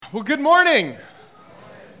Well, good morning.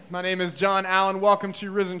 My name is John Allen. Welcome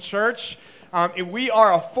to Risen Church. We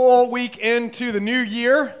are a full week into the new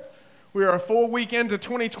year. We are a full week into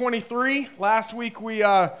 2023. Last week we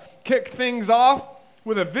kicked things off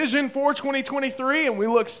with a vision for 2023, and we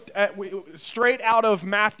looked straight out of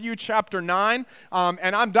Matthew chapter 9.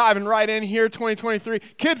 And I'm diving right in here, 2023.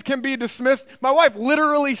 Kids can be dismissed. My wife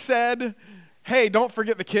literally said, hey, don't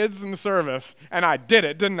forget the kids in the service. And I did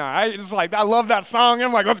it, didn't I? I love that song.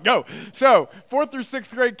 I'm like, let's go. So 4th through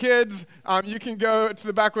 6th grade kids, you can go to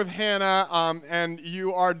the back with Hannah, and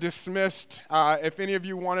you are dismissed. If any of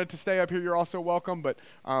you wanted to stay up here, you're also welcome, but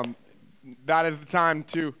that is the time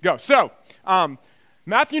to go. So,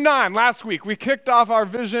 Matthew 9, last week, we kicked off our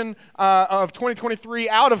vision of 2023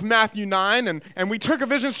 out of Matthew 9, and we took a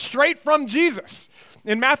vision straight from Jesus.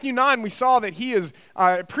 In Matthew 9, we saw that he is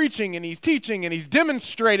preaching and he's teaching and he's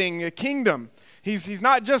demonstrating a kingdom. He's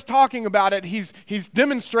not just talking about it, he's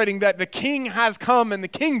demonstrating that the king has come and the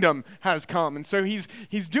kingdom has come. And so he's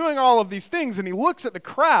doing all of these things, and he looks at the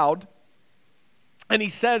crowd and he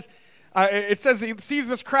says, it says he sees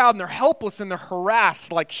this crowd and they're helpless and they're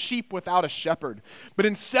harassed like sheep without a shepherd. But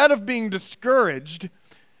instead of being discouraged,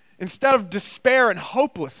 instead of despair and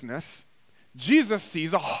hopelessness, Jesus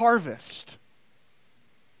sees a harvest.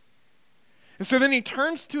 And so then he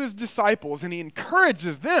turns to his disciples and he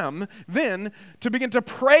encourages them then to begin to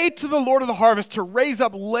pray to the Lord of the harvest to raise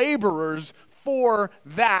up laborers for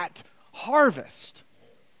that harvest.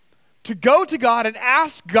 To go to God and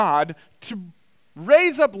ask God to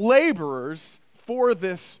raise up laborers for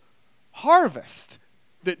this harvest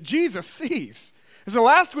that Jesus sees. And so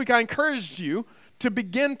last week I encouraged you to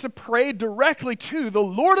begin to pray directly to the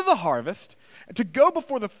Lord of the harvest, to go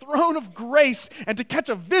before the throne of grace and to catch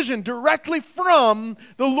a vision directly from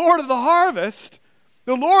the Lord of the harvest,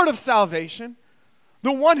 the Lord of salvation,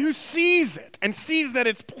 the one who sees it and sees that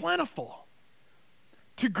it's plentiful.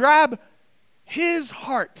 To grab his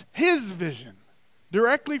heart, his vision,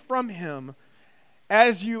 directly from him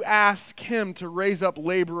as you ask him to raise up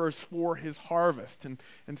laborers for his harvest.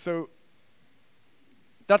 And so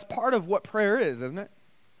that's part of what prayer is, isn't it?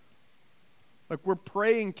 Like we're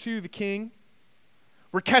praying to the King.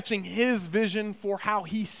 We're catching his vision for how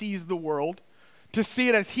he sees the world, to see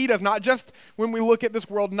it as he does, not just when we look at this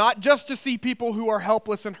world, not just to see people who are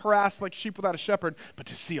helpless and harassed like sheep without a shepherd, but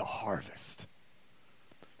to see a harvest.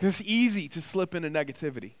 Because it's easy to slip into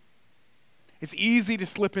negativity. It's easy to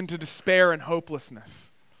slip into despair and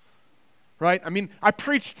hopelessness, right? I mean, I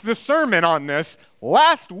preached the sermon on this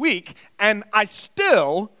last week, and I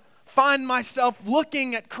still find myself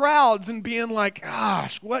looking at crowds and being like,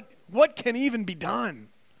 gosh, what can even be done?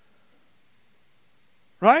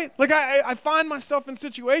 Right? Like I find myself in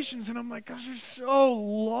situations and I'm like, gosh, they're so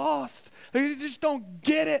lost. They just don't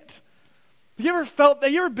get it. Have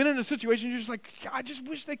you ever been in a situation you're just like, I just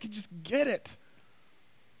wish they could just get it?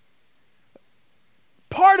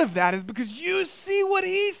 Part of that is because you see what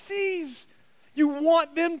he sees. You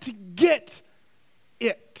want them to get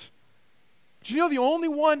it. But you know the only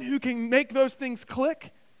one who can make those things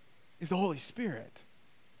click is the Holy Spirit.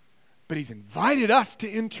 But he's invited us to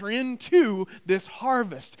enter into this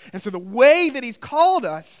harvest. And so the way that he's called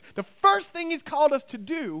us, the first thing he's called us to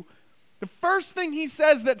do, the first thing he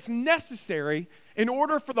says that's necessary in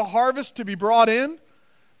order for the harvest to be brought in,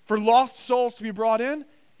 for lost souls to be brought in,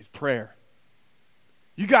 is prayer.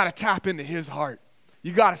 You got to tap into his heart.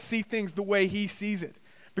 You got to see things the way he sees it.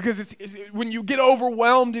 Because when you get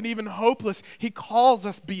overwhelmed and even hopeless, he calls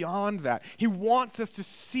us beyond that. He wants us to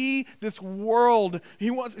see this world. He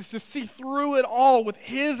wants us to see through it all with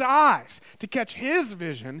his eyes, to catch his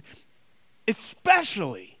vision,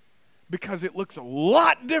 especially because it looks a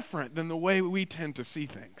lot different than the way we tend to see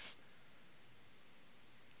things.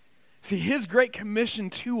 See, his great commission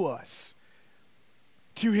to us,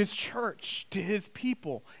 to his church, to his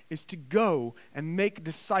people, is to go and make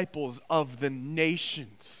disciples of the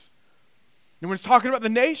nations. And when it's talking about the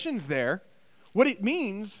nations there, what it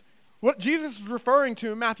means, what Jesus is referring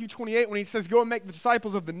to in Matthew 28 when he says go and make the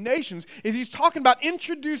disciples of the nations, is he's talking about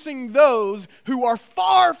introducing those who are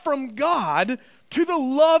far from God to the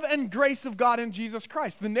love and grace of God in Jesus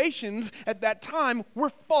Christ. The nations at that time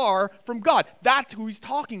were far from God. That's who he's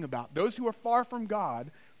talking about, those who are far from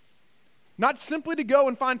God. Not simply to go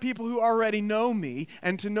and find people who already know me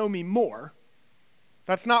and to know me more.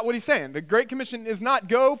 That's not what he's saying. The Great Commission is not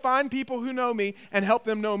go find people who know me and help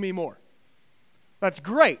them know me more. That's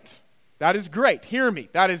great. That is great. Hear me.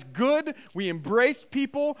 That is good. We embrace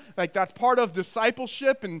people. Like that's part of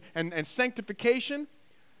discipleship and sanctification.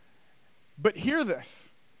 But hear this.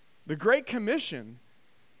 The Great Commission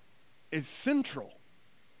is central.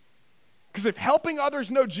 Because if helping others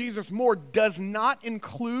know Jesus more does not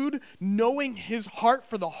include knowing his heart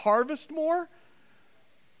for the harvest more,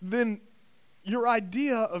 then your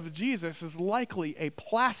idea of Jesus is likely a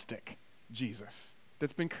plastic Jesus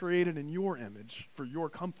that's been created in your image for your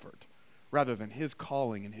comfort rather than his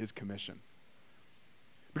calling and his commission.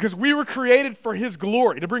 Because we were created for his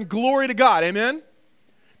glory, to bring glory to God, amen?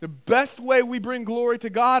 The best way we bring glory to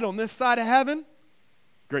God on this side of heaven,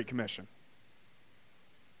 Great Commission.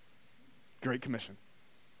 Great Commission.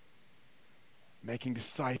 Making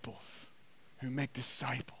disciples who make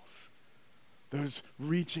disciples. Those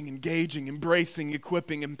reaching, engaging, embracing,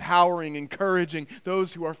 equipping, empowering, encouraging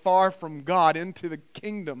those who are far from God into the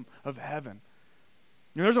kingdom of heaven.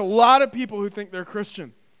 And there's a lot of people who think they're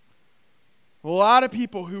Christian. A lot of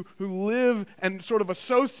people who live and sort of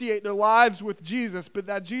associate their lives with Jesus, but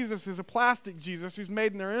that Jesus is a plastic Jesus who's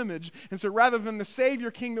made in their image. And so rather than the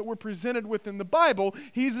Savior King that we're presented with in the Bible,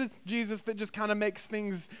 he's a Jesus that just kind of makes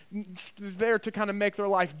things, is there to kind of make their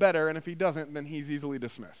life better, and if he doesn't, then he's easily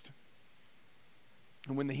dismissed.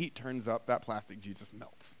 And when the heat turns up, that plastic Jesus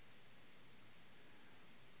melts.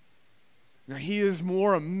 Now, he is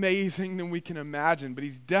more amazing than we can imagine, but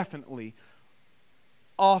he's definitely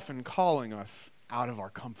often calling us out of our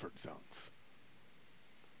comfort zones.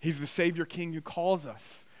 He's the Savior King who calls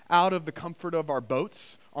us out of the comfort of our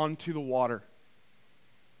boats onto the water.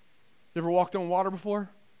 You ever walked on water before?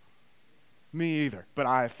 Me either, but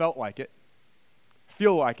I felt like it.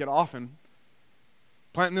 Feel like it often.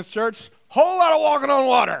 Planting this church, whole lot of walking on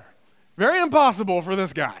water. Very impossible for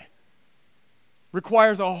this guy.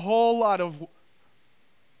 Requires a whole lot of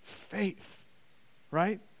faith,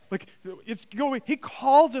 right? Like, he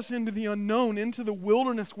calls us into the unknown, into the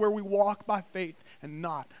wilderness where we walk by faith and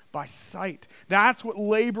not by sight. That's what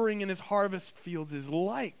laboring in his harvest fields is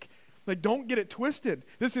like. Like, don't get it twisted.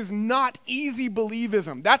 This is not easy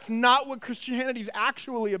believism. That's not what Christianity is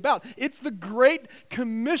actually about. It's the Great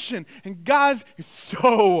Commission. And guys, it's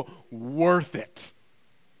so worth it.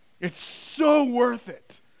 It's so worth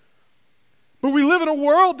it. But we live in a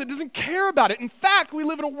world that doesn't care about it. In fact, we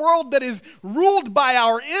live in a world that is ruled by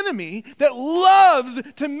our enemy that loves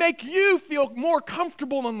to make you feel more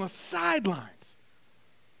comfortable on the sidelines.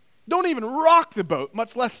 Don't even rock the boat,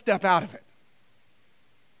 much less step out of it.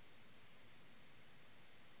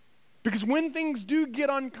 Because when things do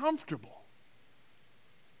get uncomfortable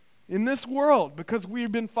in this world, because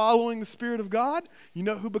we've been following the Spirit of God, you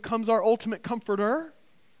know who becomes our ultimate comforter?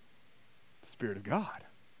 The Spirit of God.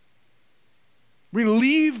 We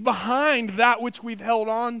leave behind that which we've held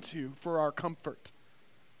on to for our comfort.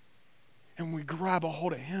 And we grab a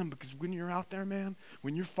hold of him, because when you're out there, man,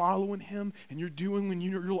 when you're following him and you're doing, when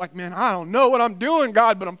you're like, man, I don't know what I'm doing,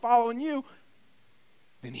 God, but I'm following you,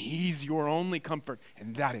 then he's your only comfort.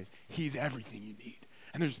 And that is, he's everything you need.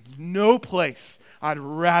 And there's no place I'd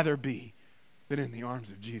rather be than in the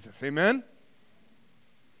arms of Jesus. Amen?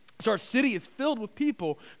 So our city is filled with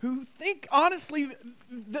people who think, honestly,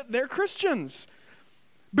 that they're Christians.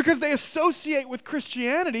 Because they associate with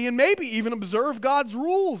Christianity and maybe even observe God's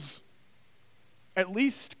rules, at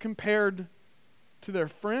least compared to their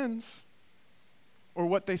friends or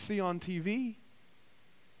what they see on TV.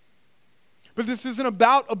 But this isn't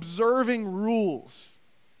about observing rules.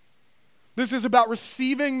 This is about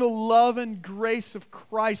receiving the love and grace of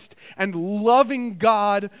Christ and loving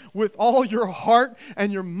God with all your heart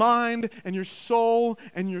and your mind and your soul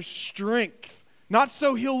and your strength. Not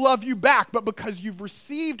so he'll love you back, but because you've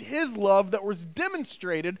received his love that was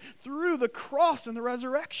demonstrated through the cross and the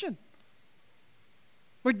resurrection.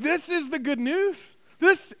 Like, this is the good news.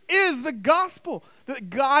 This is the gospel, that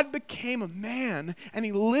God became a man and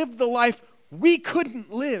he lived the life we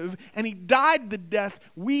couldn't live, and he died the death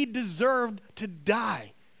we deserved to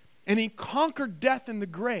die. And he conquered death in the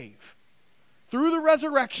grave through the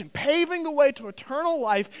resurrection, paving the way to eternal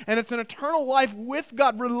life, and it's an eternal life with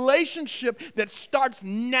God, relationship that starts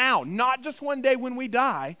now, not just one day when we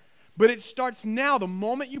die, but it starts now, the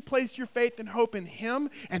moment you place your faith and hope in him,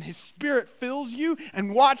 and his Spirit fills you,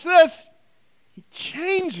 and watch this, he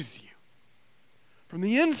changes you from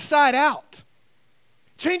the inside out,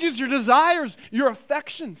 changes your desires, your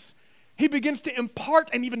affections. He begins to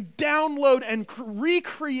impart and even download and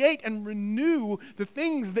recreate and renew the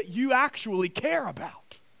things that you actually care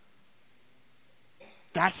about.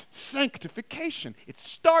 That's sanctification. It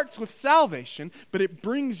starts with salvation, but it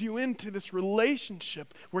brings you into this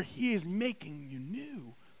relationship where he is making you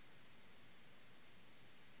new.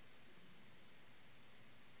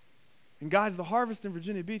 And guys, the harvest in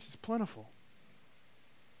Virginia Beach is plentiful,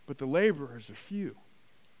 but the laborers are few.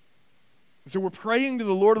 So we're praying to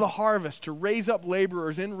the Lord of the harvest to raise up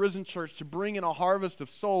laborers in Risen Church to bring in a harvest of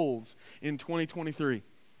souls in 2023.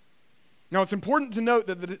 Now, it's important to note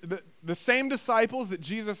that the same disciples that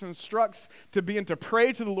Jesus instructs to begin to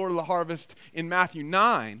pray to the Lord of the harvest in Matthew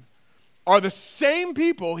 9 are the same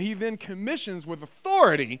people he then commissions with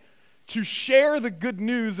authority to share the good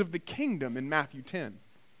news of the kingdom in Matthew 10.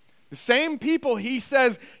 The same people he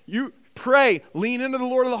says, you pray, lean into the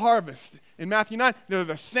Lord of the harvest in Matthew 9, they're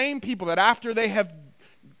the same people that after they have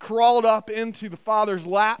crawled up into the Father's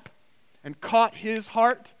lap and caught his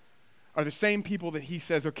heart, are the same people that he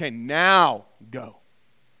says, okay, now go.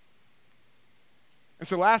 And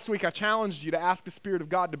so last week I challenged you to ask the Spirit of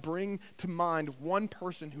God to bring to mind one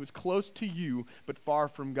person who is close to you but far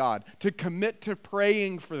from God, to commit to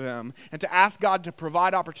praying for them and to ask God to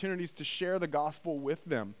provide opportunities to share the gospel with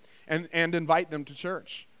them and invite them to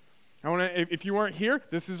church. I want to, if you weren't here,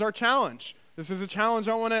 this is our challenge. This is a challenge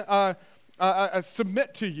I want to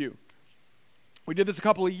submit to you. We did this a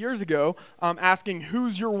couple of years ago, asking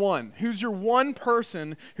who's your one? Who's your one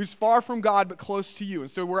person who's far from God but close to you? And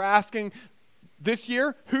so we're asking this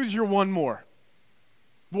year, who's your one more?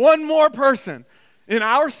 One more person in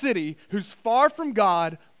our city who's far from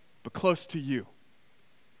God but close to you.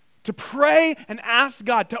 To pray and ask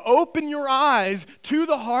God to open your eyes to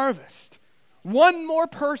the harvest. One more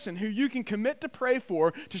person who you can commit to pray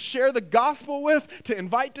for, to share the gospel with, to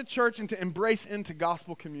invite to church, and to embrace into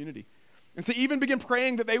gospel community. And to even begin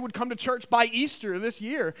praying that they would come to church by Easter this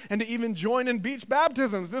year and to even join in beach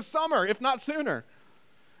baptisms this summer, if not sooner.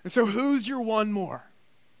 And so who's your one more?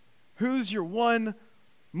 Who's your one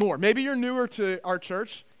more? Maybe you're newer to our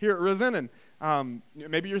church here at Risen, and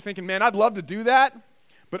maybe you're thinking, man, I'd love to do that,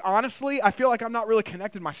 but honestly, I feel like I'm not really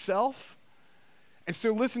connected myself. And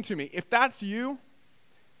so listen to me. If that's you,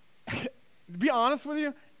 to be honest with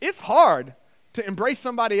you, it's hard to embrace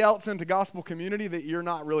somebody else into gospel community that you're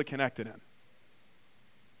not really connected in.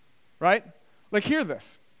 Right? Like, hear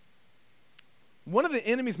this. One of the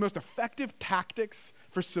enemy's most effective tactics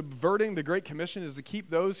for subverting the Great Commission is to keep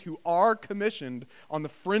those who are commissioned on the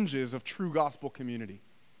fringes of true gospel community.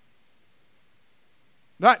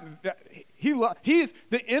 The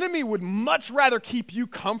enemy would much rather keep you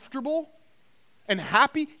comfortable and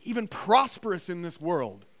happy, even prosperous in this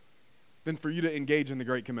world, than for you to engage in the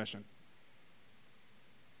Great Commission.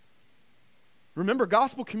 Remember,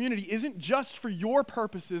 gospel community isn't just for your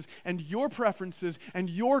purposes and your preferences and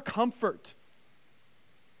your comfort.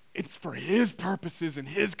 It's for his purposes and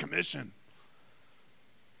his commission.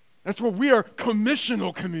 That's where we are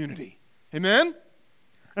commissional community. Amen?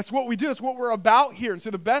 That's what we do. That's what we're about here. And so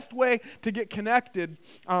the best way to get connected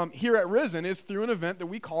here at Risen is through an event that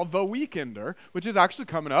we call The Weekender, which is actually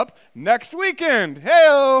coming up next weekend.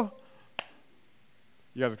 Hey-o!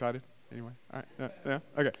 You guys excited? Anyway, all right, yeah,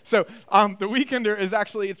 okay. So the Weekender is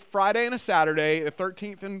actually, it's Friday and a Saturday, the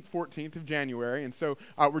 13th and 14th of January, and so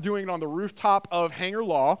we're doing it on the rooftop of Hanger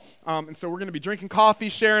Law, and so we're going to be drinking coffee,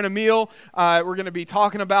 sharing a meal, we're going to be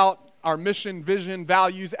talking about our mission, vision,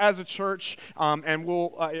 values as a church, and we'll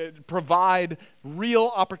provide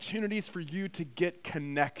real opportunities for you to get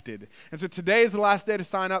connected. And so today is the last day to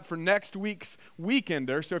sign up for next week's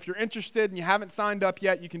Weekender. So if you're interested and you haven't signed up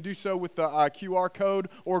yet, you can do so with the QR code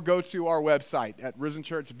or go to our website at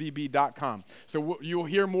risenchurchvb.com. So you'll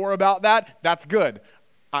hear more about that. That's good.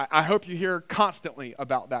 I hope you hear constantly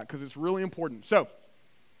about that because it's really important. So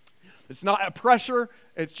it's not a pressure,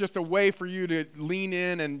 it's just a way for you to lean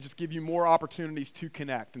in and just give you more opportunities to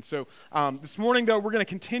connect. And so this morning, though, we're going to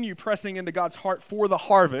continue pressing into God's heart for the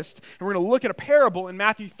harvest. And we're going to look at a parable in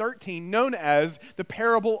Matthew 13 known as the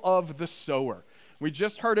parable of the sower. We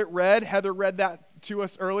just heard it read. Heather read that to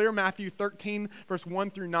us earlier, Matthew 13, verse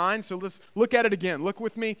 1 through 9. So let's look at it again. Look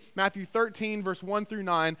with me, Matthew 13, verse 1 through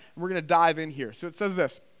 9, and we're going to dive in here. So it says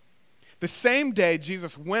this: the same day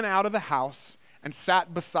Jesus went out of the house and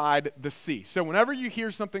sat beside the sea. So whenever you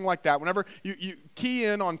hear something like that, whenever you key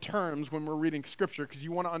in on terms when we're reading Scripture, because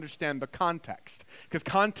you want to understand the context, because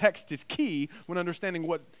context is key when understanding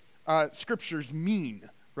what Scriptures mean,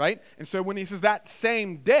 right? And so when he says that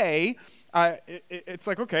same day, it's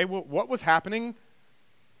like, okay, well, what was happening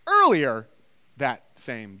earlier that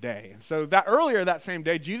same day? And so earlier that same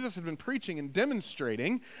day, Jesus had been preaching and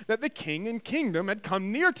demonstrating that the king and kingdom had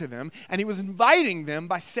come near to them, and he was inviting them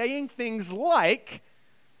by saying things like,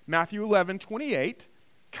 Matthew 11:28,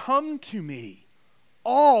 "Come to me,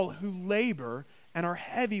 all who labor and are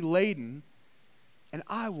heavy laden, and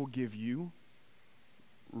I will give you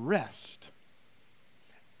rest."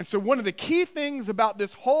 And so one of the key things about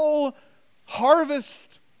this whole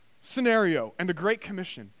harvest scenario and the Great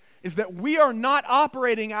Commission is that we are not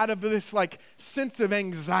operating out of this like sense of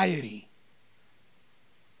anxiety.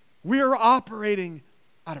 We are operating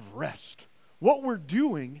out of rest. What we're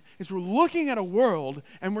doing is we're looking at a world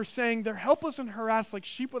and we're saying they're helpless and harassed like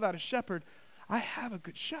sheep without a shepherd. I have a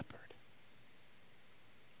good shepherd.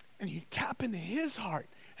 And you tap into his heart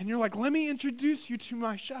and you're like, let me introduce you to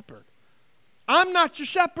my shepherd. I'm not your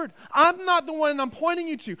shepherd. I'm not the one I'm pointing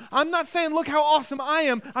you to. I'm not saying, look how awesome I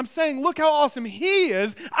am. I'm saying, look how awesome he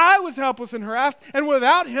is. I was helpless and harassed, and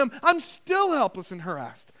without him, I'm still helpless and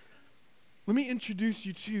harassed. Let me introduce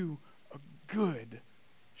you to a good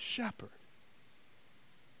shepherd.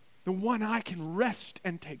 The one I can rest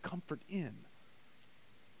and take comfort in.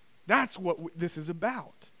 That's what this is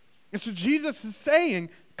about. And so Jesus is saying,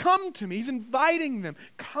 come to me. He's inviting them.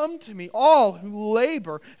 Come to me, all who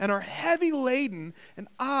labor and are heavy laden, and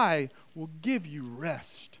I will give you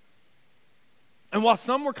rest. And while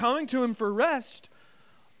some were coming to him for rest,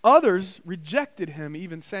 others rejected him,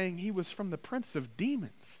 even saying he was from the prince of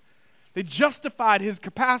demons. They justified his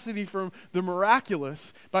capacity for the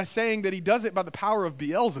miraculous by saying that he does it by the power of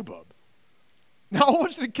Beelzebub. Now, I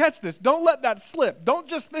want you to catch this. Don't let that slip. Don't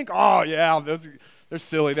just think, oh, yeah, they're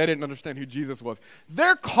silly. They didn't understand who Jesus was.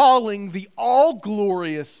 They're calling the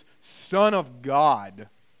all-glorious Son of God,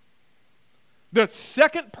 the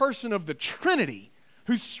second person of the Trinity,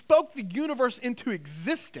 who spoke the universe into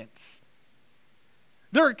existence.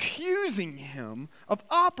 They're accusing him of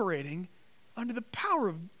operating under the power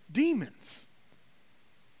of demons.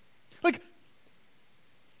 Like,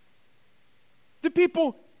 the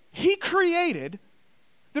people he created,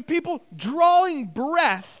 the people drawing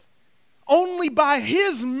breath only by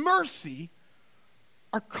his mercy,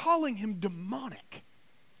 are calling him demonic.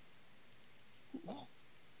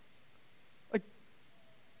 Like,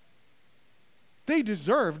 they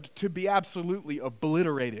deserved to be absolutely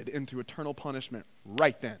obliterated into eternal punishment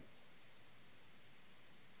right then.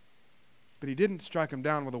 But he didn't strike them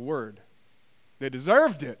down with a word. They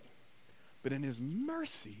deserved it. But in his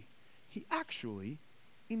mercy, he actually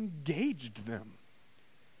engaged them.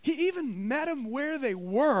 He even met them where they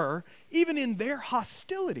were, even in their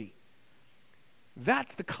hostility.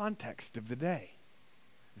 That's the context of the day.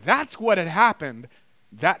 That's what had happened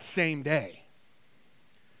that same day.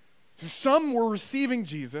 So some were receiving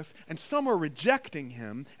Jesus, and some were rejecting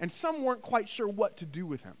him, and some weren't quite sure what to do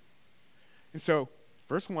with him. And so,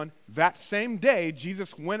 verse 1, that same day,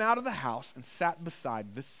 Jesus went out of the house and sat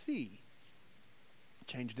beside the sea.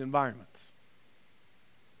 Changed environments.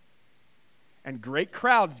 And great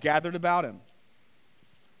crowds gathered about him,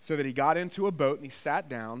 so that he got into a boat and he sat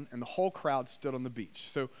down, and the whole crowd stood on the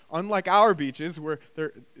beach. So unlike our beaches, where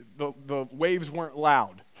the waves weren't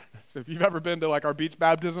loud. So if you've ever been to like our beach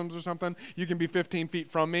baptisms or something, you can be 15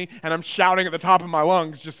 feet from me, and I'm shouting at the top of my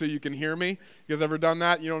lungs just so you can hear me. You guys ever done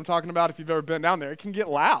that? You know what I'm talking about? If you've ever been down there, it can get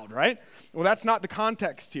loud, right? Well, that's not the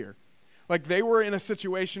context here. Like, they were in a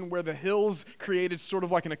situation where the hills created sort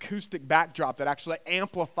of like an acoustic backdrop that actually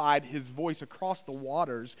amplified his voice across the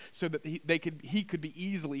waters so that he could be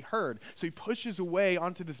easily heard. So he pushes away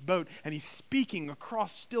onto this boat, and he's speaking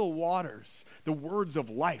across still waters the words of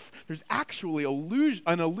life. There's actually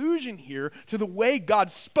an allusion here to the way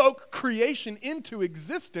God spoke creation into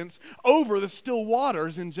existence over the still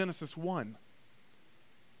waters in Genesis 1.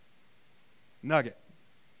 Nugget.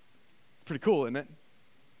 Pretty cool, isn't it?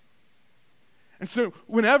 And so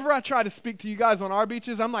whenever I try to speak to you guys on our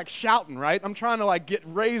beaches, I'm like shouting, right? I'm trying to like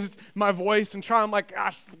raise my voice and try. I'm like,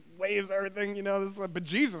 gosh, waves, everything, you know. But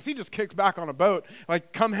Jesus, he just kicks back on a boat.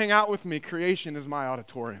 Like, come hang out with me. Creation is my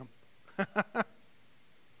auditorium. Look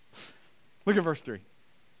at verse 3.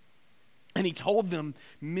 And he told them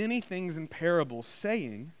many things in parables,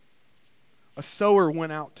 saying, a sower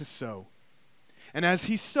went out to sow. And as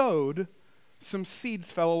he sowed, some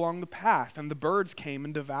seeds fell along the path, and the birds came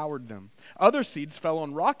and devoured them. Other seeds fell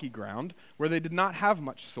on rocky ground, where they did not have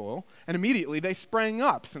much soil, and immediately they sprang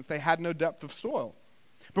up, since they had no depth of soil.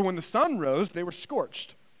 But when the sun rose, they were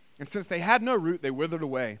scorched, and since they had no root, they withered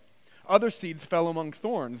away. Other seeds fell among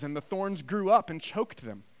thorns, and the thorns grew up and choked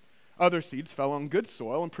them. Other seeds fell on good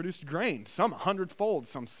soil and produced grain, some 100-fold,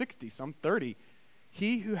 some 60, some 30.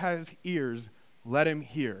 He who has ears, let him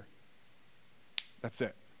hear. That's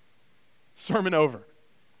it. Sermon over,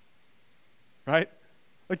 right?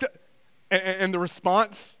 Like and the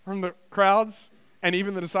response from the crowds and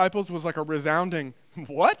even the disciples was like a resounding,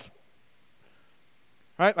 what?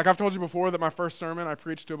 Right? Like, I've told you before that my first sermon I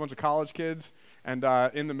preached to a bunch of college kids, and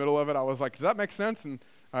in the middle of it I was like, does that make sense? And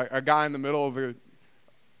a guy in the middle of the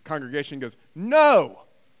congregation goes, no!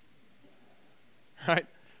 Right?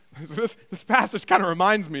 So this passage kind of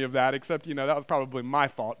reminds me of that, except, you know, that was probably my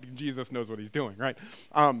fault. Jesus knows what he's doing, right?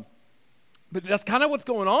 But that's kind of what's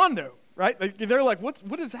going on, though. right? They're like,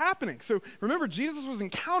 what is happening? So remember, Jesus was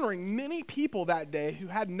encountering many people that day who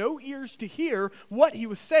had no ears to hear what he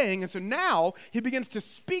was saying, and so now he begins to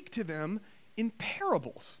speak to them in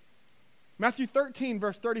parables. Matthew 13,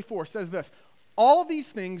 verse 34 says this, all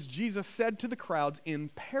these things Jesus said to the crowds in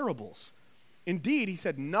parables. Indeed, he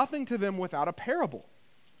said nothing to them without a parable.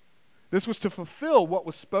 This was to fulfill what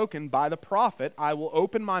was spoken by the prophet, I will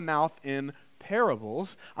open my mouth in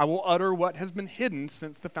parables. I will utter what has been hidden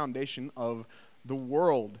since the foundation of the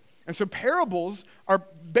world. And so parables are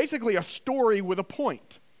basically a story with a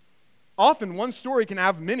point. Often one story can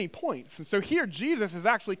have many points. And so here Jesus is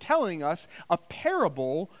actually telling us a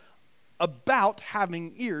parable about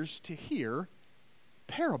having ears to hear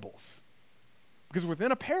parables. Because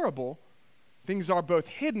within a parable, things are both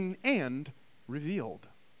hidden and revealed.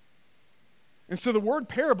 And so the word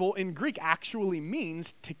parable in Greek actually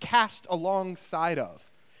means to cast alongside of.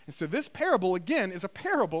 And so this parable, again, is a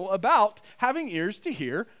parable about having ears to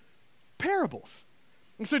hear parables.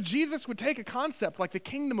 And so Jesus would take a concept like the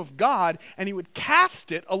kingdom of God and he would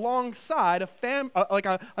cast it alongside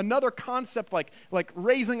another concept like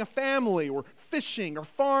raising a family or fishing or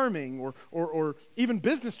farming or even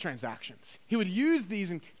business transactions. He would use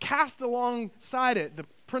these and cast alongside it the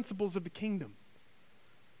principles of the kingdom.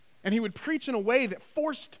 And he would preach in a way that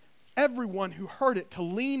forced everyone who heard it to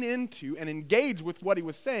lean into and engage with what he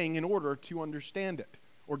was saying in order to understand it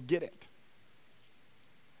or get it.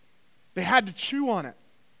 They had to chew on it.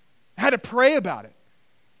 They had to pray about it.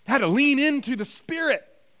 They had to lean into the Spirit.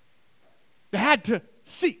 They had to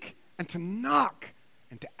seek and to knock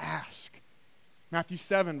and to ask. Matthew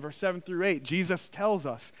 7, verse 7 through 8, Jesus tells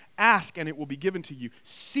us, ask and it will be given to you.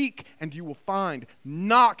 Seek and you will find.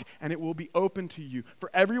 Knock and it will be open to you.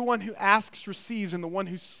 For everyone who asks receives, and the one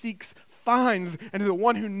who seeks finds, and to the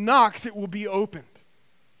one who knocks it will be opened.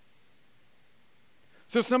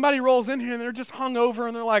 So somebody rolls in here and they're just hung over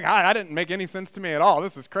and they're like, I didn't make any sense to me at all.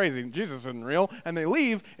 This is crazy. Jesus isn't real. And they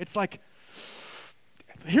leave. It's like,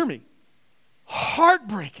 hear me,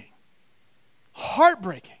 heartbreaking.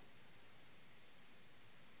 Heartbreaking.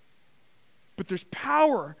 But there's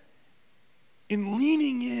power in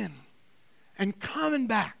leaning in and coming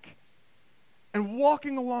back and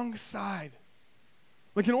walking alongside.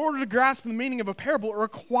 Like in order to grasp the meaning of a parable, it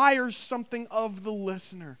requires something of the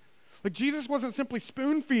listener. Like Jesus wasn't simply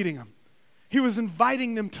spoon feeding them. He was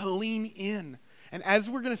inviting them to lean in. And as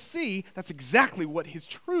we're going to see, that's exactly what his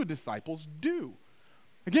true disciples do.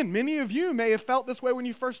 Again, many of you may have felt this way when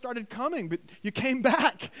you first started coming, but you came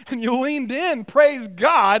back and you leaned in, praise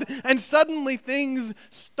God, and suddenly things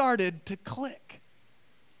started to click.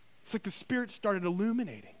 It's like the Spirit started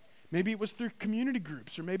illuminating. Maybe it was through community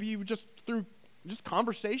groups, or maybe you just through just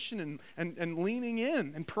conversation and leaning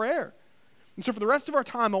in and prayer. And so for the rest of our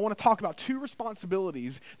time, I want to talk about two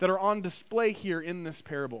responsibilities that are on display here in this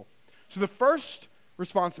parable. So the first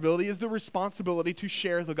responsibility is the responsibility to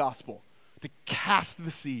share the gospel, to cast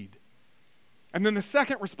the seed. And then the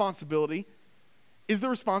second responsibility is the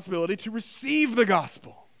responsibility to receive the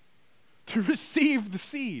gospel, to receive the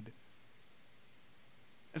seed.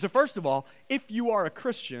 And so first of all, if you are a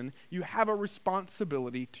Christian, you have a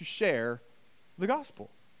responsibility to share the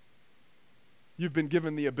gospel. You've been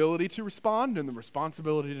given the ability to respond and the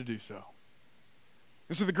responsibility to do so.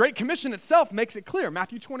 And so the Great Commission itself makes it clear.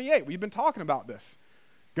 Matthew 28, we've been talking about this.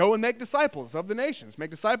 Go and make disciples of the nations. Make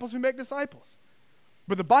disciples who make disciples.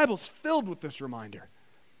 But the Bible's filled with this reminder.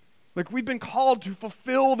 Like we've been called to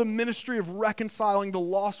fulfill the ministry of reconciling the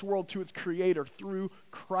lost world to its creator through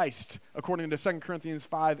Christ, according to 2 Corinthians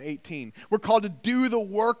 5:18. We're called to do the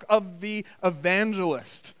work of the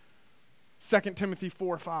evangelist, 2 Timothy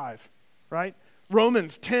 4:5, right?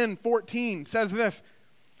 Romans 10:14 says this,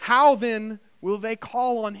 how then will they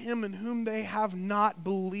call on him in whom they have not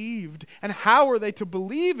believed? And how are they to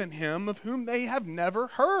believe in him of whom they have never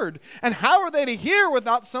heard? And how are they to hear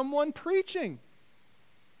without someone preaching?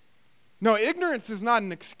 No, ignorance is not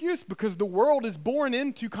an excuse because the world is born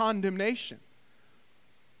into condemnation.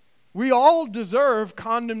 We all deserve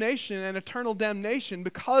condemnation and eternal damnation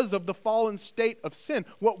because of the fallen state of sin.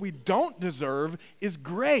 What we don't deserve is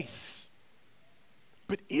grace.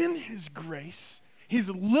 But in his grace, he's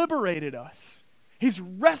liberated us. He's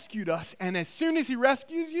rescued us. And as soon as he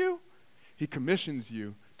rescues you, he commissions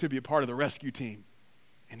you to be a part of the rescue team.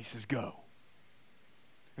 And he says, go.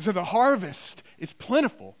 And so the harvest is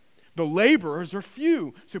plentiful. The laborers are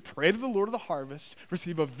few. So pray to the Lord of the harvest,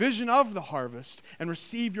 receive a vision of the harvest, and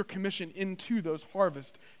receive your commission into those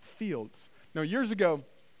harvest fields. Now, years ago,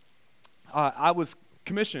 I was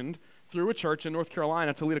commissioned through a church in North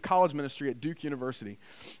Carolina to lead a college ministry at Duke University.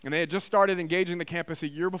 And they had just started engaging the campus a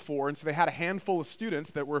year before, and so they had a handful of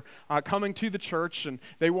students that were coming to the church, and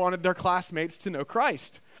they wanted their classmates to know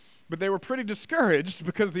Christ. But they were pretty discouraged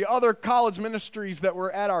because the other college ministries that were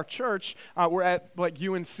at our church were at like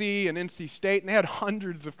UNC and NC State, and they had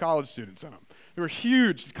hundreds of college students in them. They were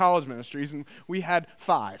huge college ministries, and we had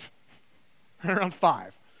 5, around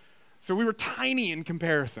 5. So we were tiny in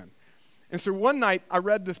comparison. And so one night, I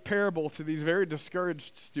read this parable to these very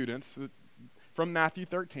discouraged students from Matthew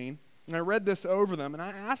 13, and I read this over them, and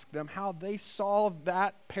I asked them how they saw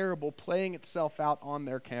that parable playing itself out on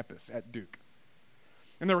their campus at Duke.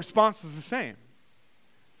 And their response was the same.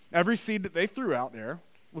 Every seed that they threw out there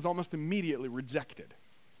was almost immediately rejected.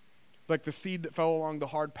 Like the seed that fell along the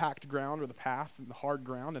hard-packed ground or the path and the hard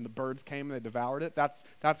ground, and the birds came and they devoured it.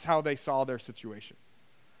 That's how they saw their situation.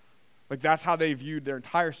 Like that's how they viewed their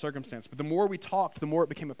entire circumstance. But the more we talked, the more it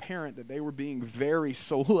became apparent that they were being very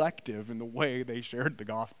selective in the way they shared the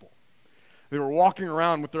gospel. They were walking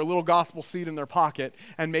around with their little gospel seed in their pocket,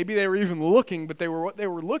 and maybe they were even looking, but what they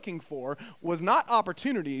were looking for was not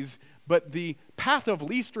opportunities, but the path of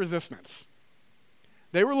least resistance.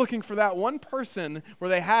 They were looking for that one person where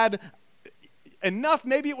they had enough,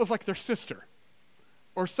 maybe it was like their sister,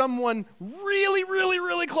 or someone really, really,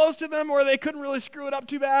 really close to them where they couldn't really screw it up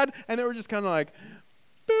too bad, and they were just kind of like,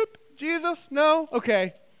 boop, Jesus, no,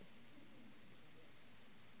 okay.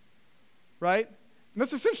 Right? And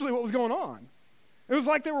that's essentially what was going on. It was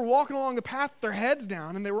like they were walking along the path with their heads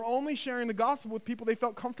down, and they were only sharing the gospel with people they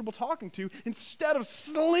felt comfortable talking to instead of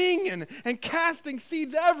slinging and casting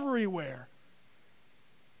seeds everywhere,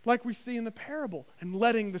 like we see in the parable, and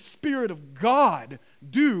letting the Spirit of God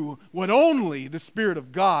do what only the Spirit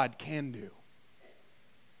of God can do.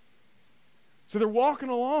 So they're walking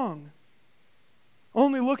along,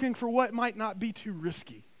 only looking for what might not be too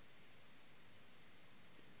risky.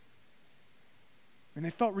 And they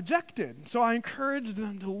felt rejected. So I encouraged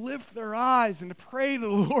them to lift their eyes and to pray to the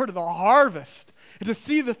Lord of the harvest and to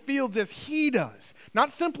see the fields as He does. Not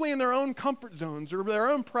simply in their own comfort zones or their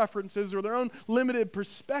own preferences or their own limited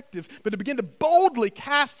perspectives, but to begin to boldly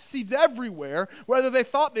cast seeds everywhere, whether they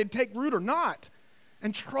thought they'd take root or not.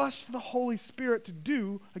 And trust the Holy Spirit to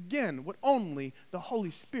do, again, what only the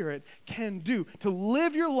Holy Spirit can do. To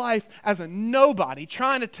live your life as a nobody,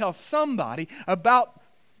 trying to tell somebody about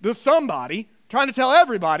the somebody, trying to tell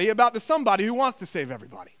everybody about the somebody who wants to save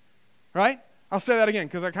everybody, right? I'll say that again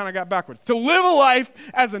because I kind of got backwards. To live a life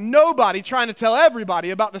as a nobody trying to tell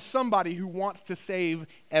everybody about the somebody who wants to save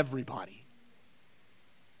everybody.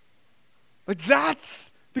 Like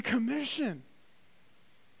that's the commission.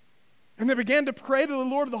 And they began to pray to the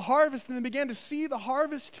Lord of the harvest, and they began to see the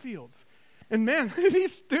harvest fields. And man,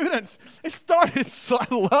 these students, I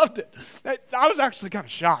loved it. I was actually kind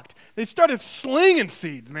of shocked. They started slinging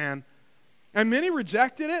seeds, man. And many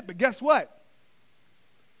rejected it, but guess what?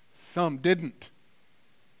 Some didn't.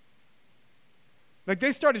 Like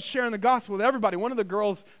they started sharing the gospel with everybody. One of the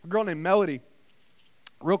girls, a girl named Melody,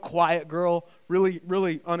 real quiet girl, really,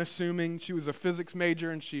 really unassuming. She was a physics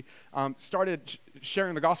major, and she started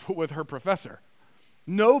sharing the gospel with her professor.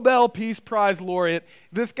 Nobel Peace Prize laureate.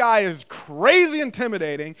 This guy is crazy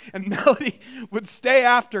intimidating, and Melody would stay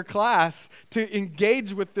after class to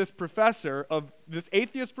engage with this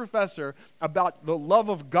atheist professor about the love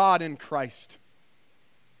of God in Christ.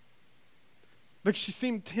 Like she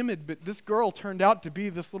seemed timid, but this girl turned out to be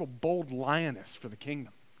this little bold lioness for the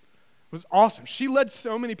kingdom. It was awesome. She led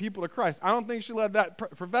so many people to Christ. I don't think she led that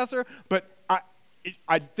professor, but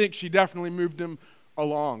I think she definitely moved him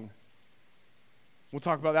along. We'll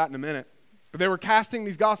talk about that in a minute. But they were casting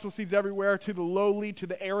these gospel seeds everywhere, to the lowly, to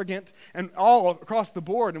the arrogant, and all across the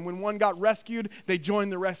board. And when one got rescued, they joined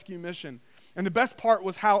the rescue mission. And the best part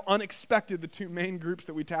was how unexpected the two main groups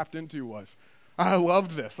that we tapped into was. I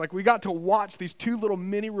loved this. Like we got to watch these two little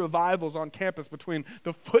mini revivals on campus between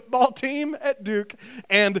the football team at Duke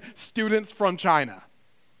and students from China.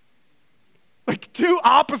 Like two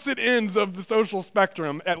opposite ends of the social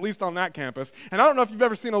spectrum, at least on that campus. And I don't know if you've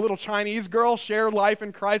ever seen a little Chinese girl share life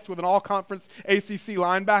in Christ with an all-conference ACC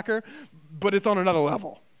linebacker, but it's on another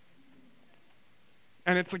level.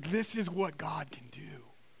 And it's like, this is what God can do.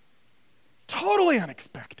 Totally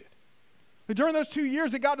unexpected. But during those 2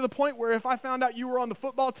 years, it got to the point where if I found out you were on the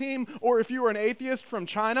football team or if you were an atheist from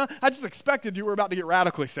China, I just expected you were about to get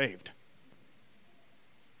radically saved.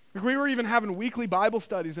 Like we were even having weekly Bible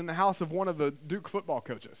studies in the house of one of the Duke football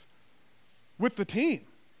coaches with the team.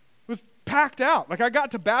 It was packed out. Like I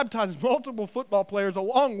got to baptize multiple football players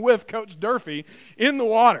along with Coach Durfee in the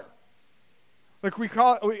water. Like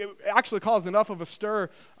it actually caused enough of a stir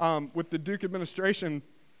with the Duke administration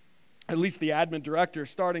at least the admin director,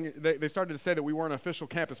 they started to say that we weren't an official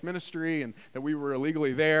campus ministry and that we were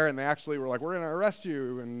illegally there, and they actually were like, we're going to arrest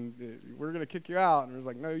you, and we're going to kick you out. And it was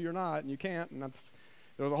like, no, you're not, and you can't, and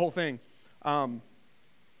there was a whole thing. And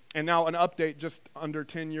now an update just under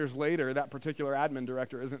 10 years later, that particular admin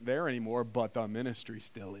director isn't there anymore, but the ministry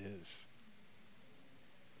still is.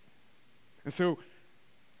 And so,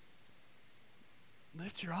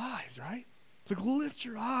 lift your eyes, right? Like, lift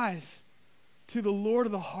your eyes to the Lord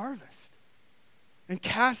of the harvest and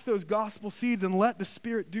cast those gospel seeds and let the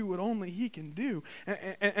Spirit do what only He can do.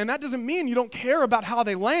 And that doesn't mean you don't care about how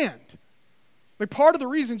they land. Like, part of the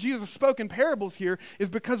reason Jesus spoke in parables here is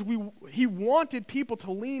because He wanted people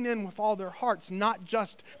to lean in with all their hearts, not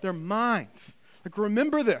just their minds. Like,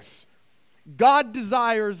 remember this. God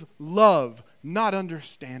desires love, not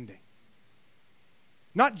understanding.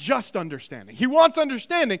 Not just understanding. He wants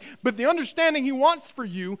understanding, but the understanding He wants for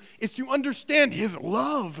you is to understand His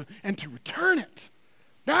love and to return it.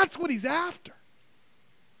 That's what He's after.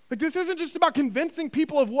 Like, this isn't just about convincing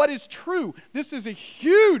people of what is true. This is a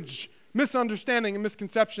huge misunderstanding and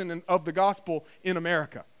misconception of the gospel in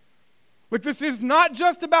America. Like, this is not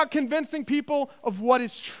just about convincing people of what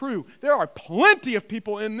is true. There are plenty of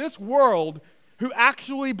people in this world who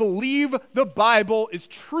actually believe the Bible is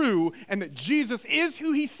true and that Jesus is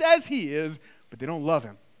who He says He is, but they don't love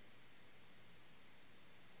Him.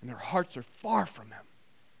 And their hearts are far from Him.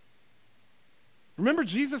 Remember,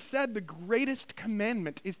 Jesus said the greatest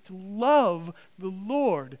commandment is to love the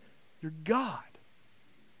Lord your God.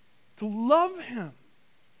 To love Him.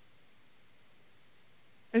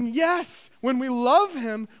 And yes, when we love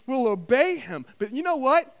Him, we'll obey Him. But you know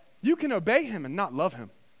what? You can obey Him and not love Him.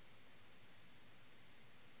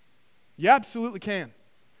 You absolutely can.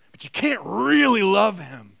 But you can't really love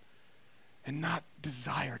Him and not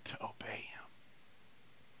desire to obey Him.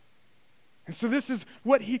 And so this is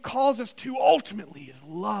what He calls us to ultimately, is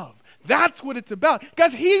love. That's what it's about.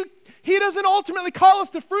 Guys, He doesn't ultimately call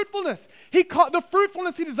us to fruitfulness. The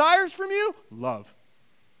fruitfulness He desires from you, love.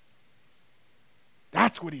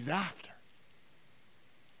 That's what He's after.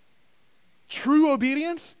 True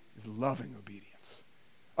obedience is loving obedience.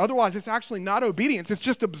 Otherwise, it's actually not obedience. It's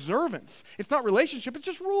just observance. It's not relationship. It's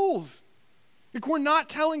just rules. Like, we're not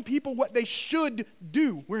telling people what they should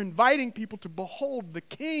do. We're inviting people to behold the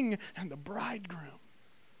King and the bridegroom,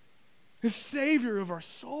 the Savior of our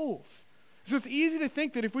souls. So it's easy to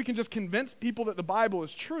think that if we can just convince people that the Bible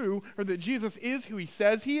is true or that Jesus is who He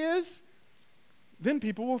says He is, then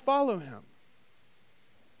people will follow Him.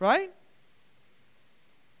 Right?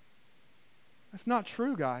 That's not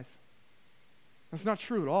true, guys. That's not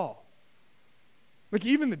true at all. Like,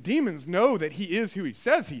 even the demons know that He is who He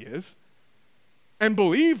says He is and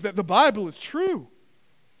believe that the Bible is true,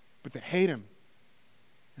 but they hate Him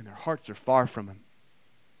and their hearts are far from Him.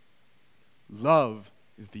 Love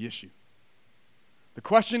is the issue. The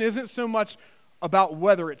question isn't so much about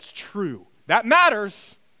whether it's true. That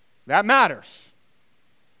matters. That matters.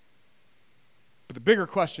 But the bigger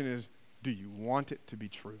question is, do you want it to be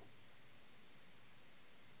true?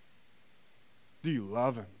 Do you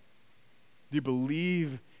love Him? Do you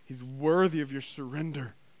believe He's worthy of your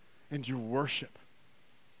surrender and your worship?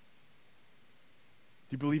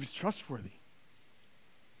 Do you believe He's trustworthy?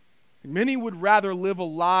 Many would rather live a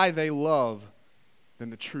lie they love than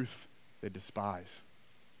the truth they despise.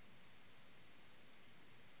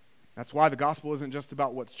 That's why the gospel isn't just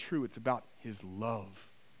about what's true, it's about His love.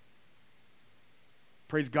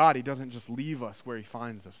 Praise God, He doesn't just leave us where He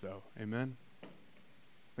finds us, though. Amen?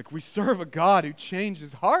 Like, we serve a God who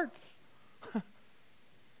changes hearts.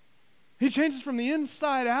 He changes from the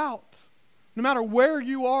inside out. No matter where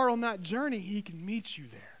you are on that journey, He can meet you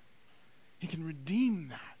there. He can redeem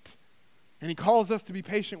that. And He calls us to be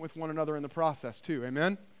patient with one another in the process too.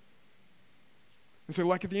 Amen? And so,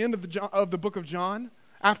 like at the end of the book of John,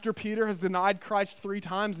 after Peter has denied Christ 3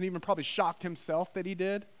 times and even probably shocked himself that he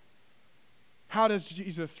did, how does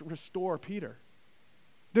Jesus restore Peter?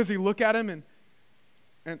 Does He look at him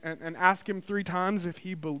and ask him 3 times if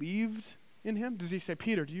he believed in Him? Does He say,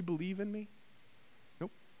 Peter, do you believe in me?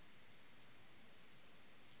 Nope.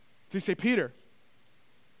 Does He say, Peter,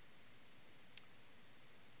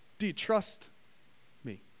 do you trust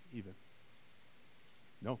me even?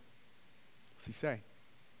 No. What's He say?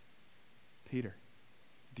 Peter,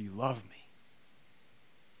 do you love me?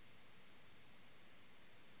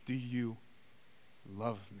 Do you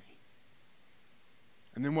love me?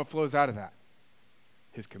 And then what flows out of that?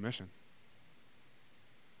 His commission.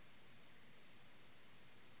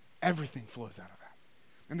 Everything flows out of that.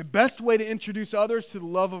 And the best way to introduce others to the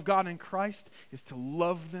love of God in Christ is to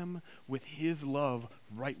love them with his love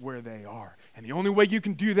right where they are. And the only way you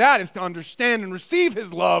can do that is to understand and receive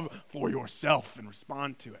his love for yourself and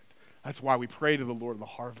respond to it. That's why we pray to the Lord of the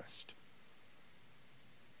harvest.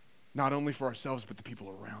 Not only for ourselves, but the people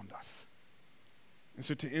around us. And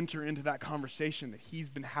so to enter into that conversation that he's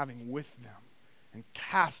been having with them and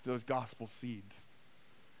cast those gospel seeds.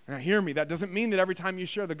 And now hear me, that doesn't mean that every time you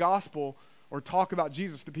share the gospel or talk about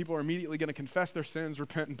Jesus, the people are immediately going to confess their sins,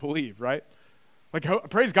 repent, and believe, right? Like,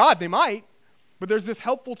 praise God, they might. But there's this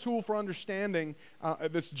helpful tool for understanding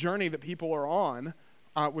this journey that people are on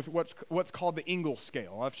with what's called the Ingle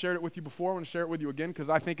scale. I've shared it with you before. I want to share it with you again because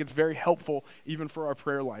I think it's very helpful even for our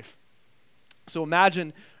prayer life. So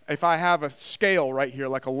imagine if I have a scale right here,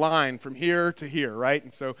 like a line from here to here, right?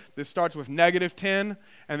 And so this starts with -10,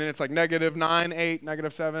 and then it's like -9, 8,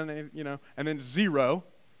 -7, 8, and then 0.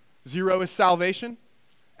 0 is salvation,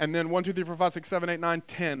 and then 1, 2, 3, 4, 5, 6, 7, 8, 9,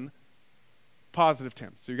 10, positive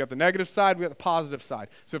 10. So you got the negative side, we got the positive side.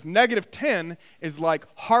 So if -10 is like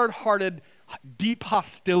hard-hearted, deep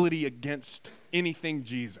hostility against anything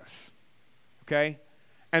Jesus, okay?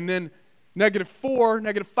 And then -4,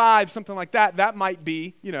 -5, something like that, that might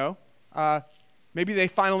be, maybe they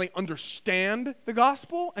finally understand the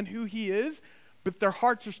gospel and who he is, but their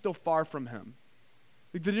hearts are still far from him.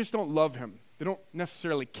 Like, they just don't love him. They don't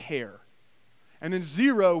necessarily care. And then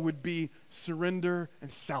 0 would be surrender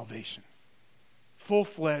and salvation.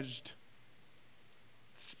 Full-fledged,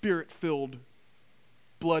 spirit-filled,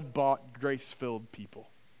 blood-bought, grace-filled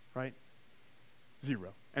people, right?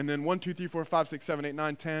 0. And then 1, 2, 3, 4, 5, 6, 7, 8,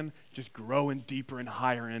 9, 10, just growing deeper and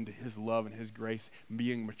higher into his love and his grace,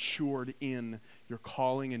 being matured in your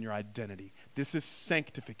calling and your identity. This is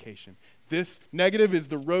sanctification. This negative is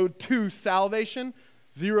the road to salvation.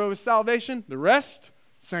 0 is salvation. The rest,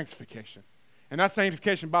 sanctification. And that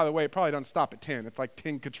sanctification, by the way, it probably doesn't stop at 10. It's like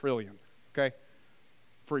 10 quadrillion, okay,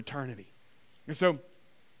 for eternity. And so,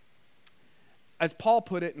 as Paul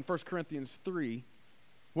put it in 1 Corinthians 3,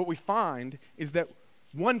 what we find is that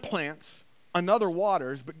one plants, another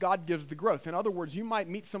waters, but God gives the growth. In other words, you might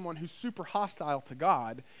meet someone who's super hostile to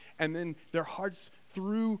God, and then their hearts,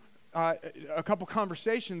 through a couple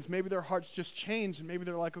conversations, maybe their hearts just change, and maybe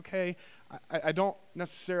they're like, okay, I don't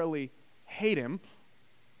necessarily hate him,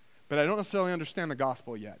 but I don't necessarily understand the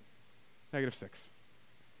gospel yet. -6.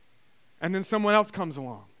 And then someone else comes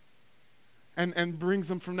along and brings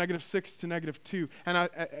them from -6 to -2. And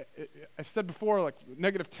I've said before, like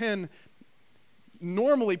 -10,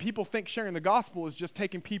 normally people think sharing the gospel is just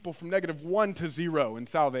taking people from -1 to 0 in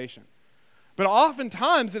salvation. But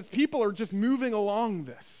oftentimes it's people are just moving along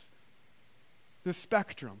this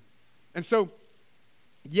spectrum. And so,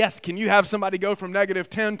 yes, can you have somebody go from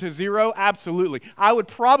 -10 to 0? Absolutely. I would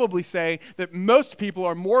probably say that most people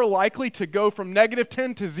are more likely to go from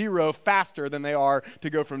 -10 to 0 faster than they are to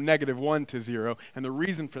go from -1 to 0. And the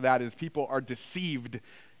reason for that is people are deceived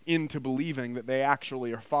into believing that they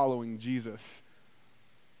actually are following Jesus,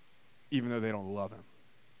 even though they don't love him.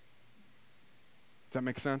 Does that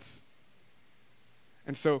make sense?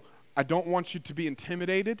 And so I don't want you to be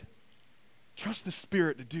intimidated. Trust the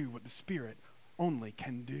Spirit to do what the Spirit only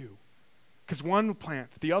can do. Because one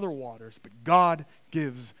plants, the other waters, but God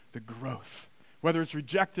gives the growth. Whether it's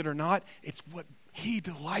rejected or not, it's what he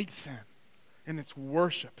delights in, and it's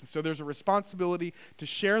worship. And so there's a responsibility to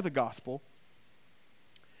share the gospel,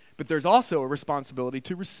 but there's also a responsibility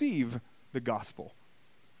to receive the gospel.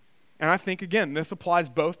 And I think, again, this applies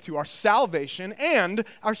both to our salvation and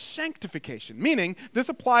our sanctification, meaning this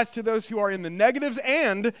applies to those who are in the negatives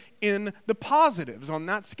and in the positives on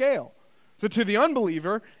that scale. So to the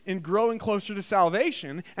unbeliever in growing closer to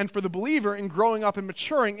salvation, and for the believer in growing up and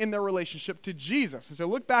maturing in their relationship to Jesus. And so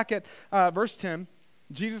look back at verse 10.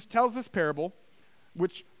 Jesus tells this parable,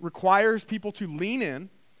 which requires people to lean in.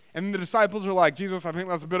 And the disciples are like, Jesus, I think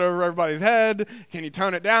that's a bit over everybody's head. Can you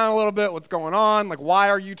tone it down a little bit? What's going on? Like, why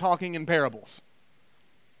are you talking in parables?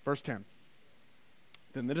 Verse 10.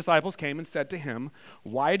 Then the disciples came and said to him,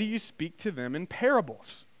 why do you speak to them in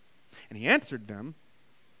parables? And he answered them,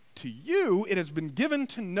 to you it has been given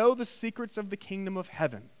to know the secrets of the kingdom of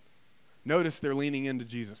heaven. Notice they're leaning into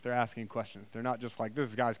Jesus. They're asking questions. They're not just like,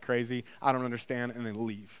 this guy's crazy, I don't understand, and they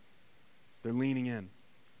leave. They're leaning in.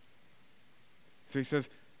 So he says,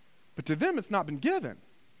 but to them it's not been given.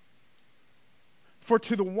 For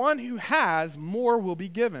to the one who has, more will be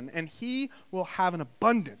given, and he will have an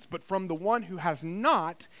abundance. But from the one who has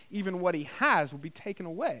not, even what he has will be taken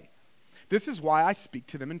away. This is why I speak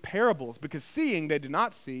to them in parables, because seeing they do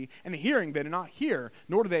not see, and hearing they do not hear,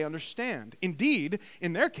 nor do they understand. Indeed,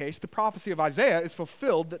 in their case, the prophecy of Isaiah is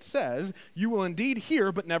fulfilled that says, you will indeed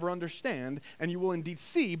hear but never understand, and you will indeed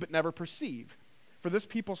see but never perceive. For this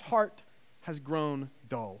people's heart has grown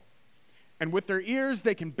dull. And with their ears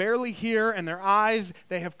they can barely hear, and their eyes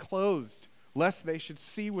they have closed, lest they should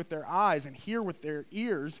see with their eyes, and hear with their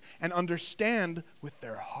ears, and understand with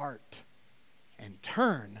their heart, and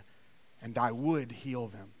turn, and I would heal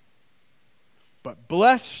them. But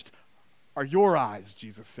blessed are your eyes,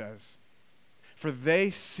 Jesus says, for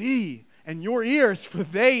they see, and your ears, for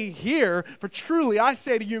they hear. For truly I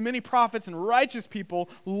say to you, many prophets and righteous people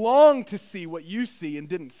long to see what you see and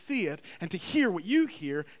didn't see it, and to hear what you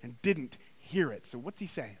hear and didn't hear it. So what's he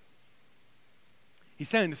saying? He's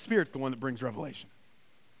saying the Spirit's the one that brings revelation.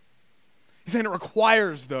 He's saying it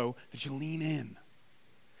requires, though, that you lean in.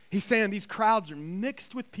 He's saying these crowds are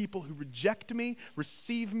mixed with people who reject me,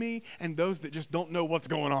 receive me, and those that just don't know what's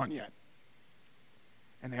going on yet.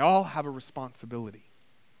 And they all have a responsibility.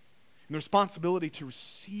 And the responsibility to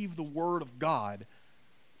receive the word of God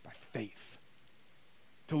by faith.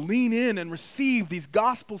 To lean in and receive these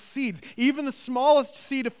gospel seeds. Even the smallest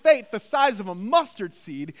seed of faith, the size of a mustard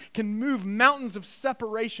seed, can move mountains of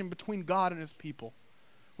separation between God and his people.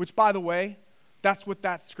 Which, by the way, that's what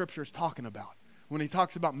that scripture is talking about. When he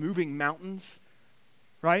talks about moving mountains,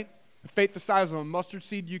 right? The faith the size of a mustard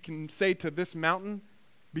seed, you can say to this mountain,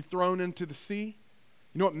 be thrown into the sea.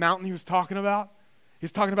 You know what mountain he was talking about?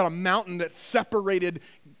 He's talking about a mountain that separated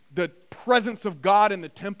the presence of God in the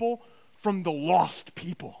temple from the lost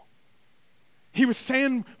people. He was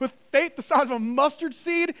saying with faith the size of a mustard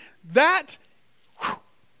seed, that,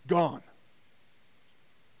 gone.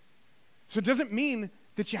 So it doesn't mean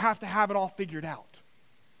that you have to have it all figured out.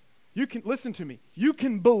 You can, listen to me, you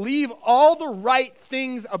can believe all the right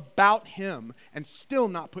things about him and still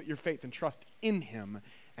not put your faith and trust in him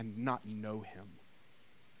and not know him.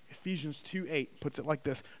 Ephesians 2:8 puts it like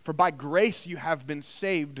this: for by grace you have been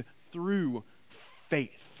saved through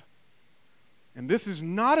faith. And this is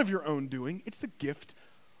not of your own doing, it's the gift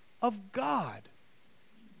of God.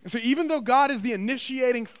 And so even though God is the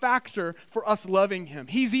initiating factor for us loving him,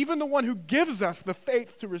 he's even the one who gives us the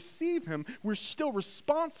faith to receive him, we're still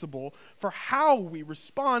responsible for how we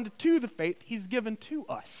respond to the faith he's given to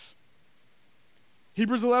us.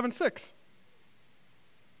 Hebrews 11:6.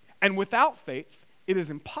 And without faith, it is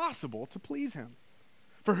impossible to please him.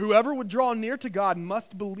 For whoever would draw near to God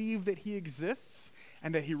must believe that he exists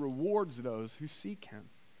and that he rewards those who seek him.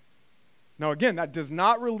 Now again, that does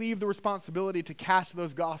not relieve the responsibility to cast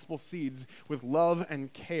those gospel seeds with love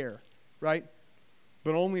and care, right?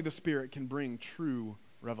 But only the Spirit can bring true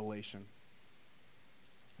revelation.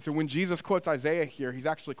 So when Jesus quotes Isaiah here, he's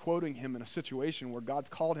actually quoting him in a situation where God's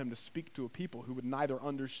called him to speak to a people who would neither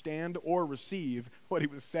understand or receive what he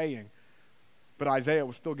was saying. But Isaiah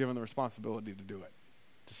was still given the responsibility to do it,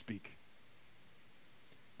 to speak.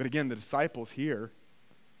 But again, the disciples here,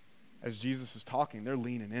 as Jesus is talking, they're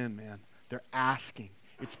leaning in, man. They're asking.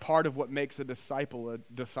 It's part of what makes a disciple,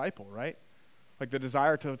 right? Like the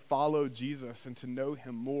desire to follow Jesus and to know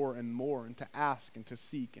him more and more and to ask and to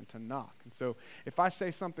seek and to knock. And so if I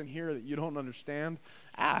say something here that you don't understand,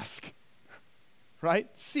 ask, right?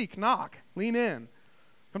 Seek, knock, lean in.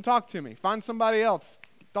 Come talk to me. Find somebody else.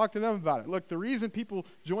 Talk to them about it. Look, the reason people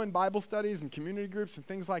join Bible studies and community groups and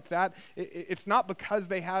things like that, it's not because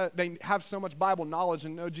they have so much Bible knowledge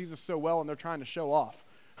and know Jesus so well and they're trying to show off.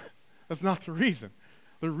 That's not the reason.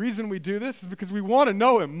 The reason we do this is because we want to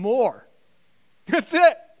know him more. That's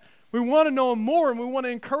it. We want to know him more, and we want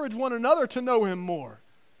to encourage one another to know him more.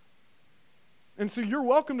 And so you're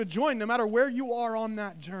welcome to join no matter where you are on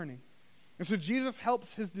that journey. And so Jesus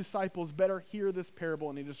helps his disciples better hear this parable,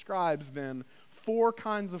 and he describes then 4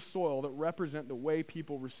 kinds of soil that represent the way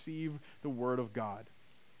people receive the word of God.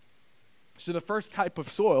 So the first type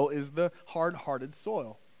of soil is the hard-hearted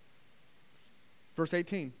soil. Verse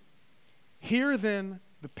 18. Hear then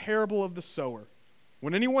the parable of the sower.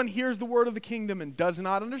 When anyone hears the word of the kingdom and does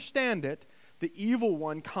not understand it, the evil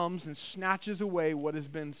one comes and snatches away what has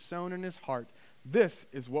been sown in his heart. This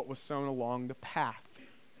is what was sown along the path.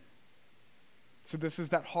 So this is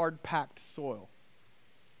that hard-packed soil.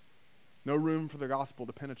 No room for the gospel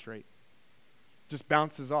to penetrate. Just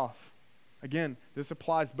bounces off. Again, this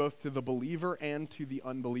applies both to the believer and to the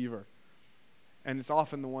unbeliever. And it's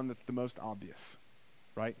often the one that's the most obvious,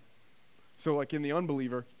 right? So like in the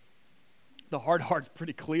unbeliever, The hard heart's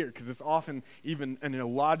pretty clear because it's often even an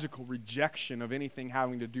illogical rejection of anything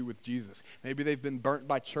having to do with Jesus. Maybe they've been burnt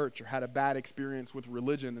by church or had a bad experience with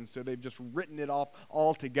religion, and so they've just written it off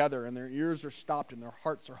altogether, and their ears are stopped and their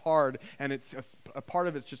hearts are hard, and it's a part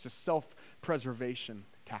of it's just a self-preservation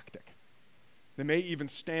tactic. They may even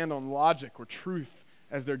stand on logic or truth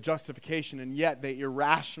as their justification, and yet they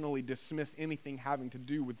irrationally dismiss anything having to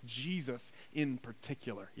do with Jesus in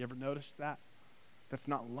particular. You ever noticed that? That's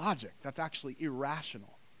not logic. That's actually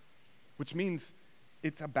irrational, which means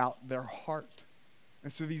it's about their heart.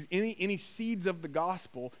 And so these any seeds of the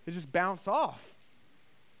gospel, they just bounce off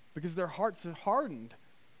because their hearts are hardened,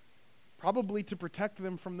 probably to protect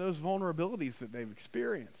them from those vulnerabilities that they've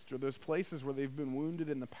experienced or those places where they've been wounded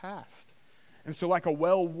in the past. And so like a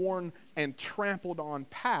well-worn and trampled on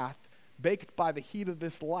path, baked by the heat of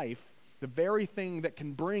this life, the very thing that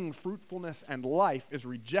can bring fruitfulness and life is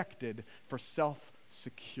rejected for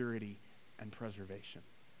self-security and preservation.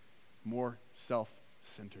 More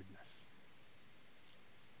self-centeredness.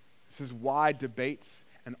 This is why debates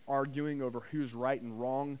and arguing over who's right and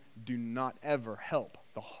wrong do not ever help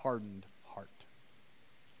the hardened heart.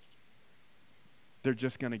 They're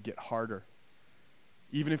just going to get harder.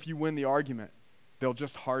 Even if you win the argument, they'll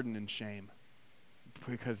just harden in shame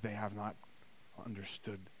because they have not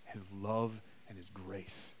understood his love and his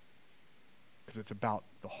grace. Because it's about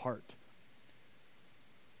the heart.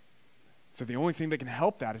 So the only thing that can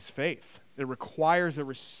help that is faith. It requires a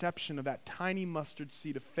reception of that tiny mustard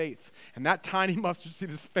seed of faith. And that tiny mustard seed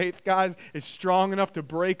of faith, guys, is strong enough to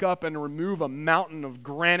break up and remove a mountain of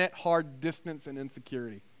granite, hard distance and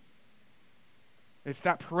insecurity. It's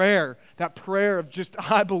that prayer of just,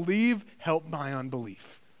 I believe, help my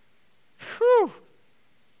unbelief. Whew.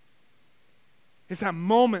 It's that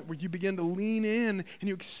moment where you begin to lean in and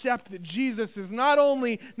you accept that Jesus is not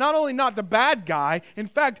only not the bad guy, in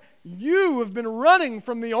fact, you have been running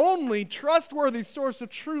from the only trustworthy source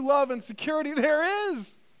of true love and security there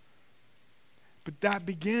is. But that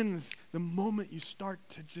begins the moment you start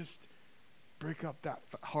to just break up that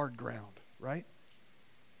hard ground, right?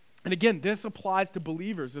 And again, this applies to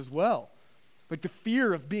believers as well. Like the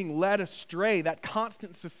fear of being led astray, that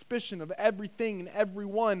constant suspicion of everything and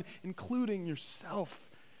everyone, including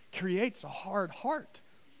yourself, creates a hard heart.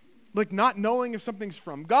 Like not knowing if something's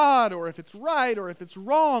from God or if it's right or if it's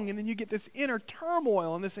wrong, and then you get this inner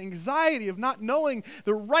turmoil and this anxiety of not knowing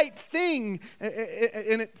the right thing,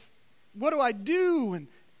 and it's, what do I do? And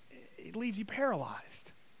it leaves you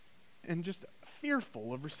paralyzed and just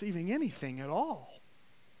fearful of receiving anything at all.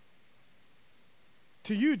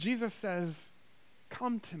 To you, Jesus says,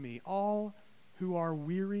 come to me, all who are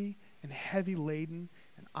weary and heavy laden,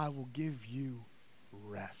 and I will give you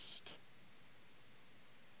rest.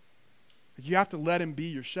 You have to let him be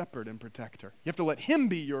your shepherd and protector. You have to let him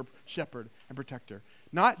be your shepherd and protector.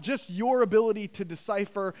 Not just your ability to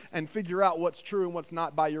decipher and figure out what's true and what's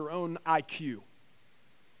not by your own IQ.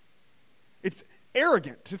 It's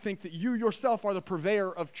arrogant to think that you yourself are the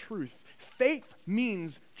purveyor of truth. Faith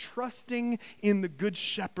means trusting in the good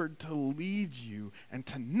shepherd to lead you and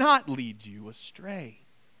to not lead you astray.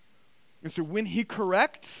 And so when he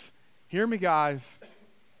corrects, hear me guys,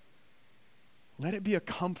 let it be a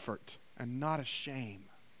comfort and not a shame.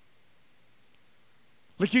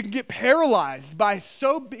 Like you can get paralyzed by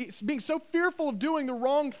being so fearful of doing the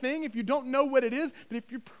wrong thing if you don't know what it is, but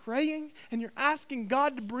if you're praying and you're asking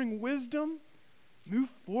God to bring wisdom, move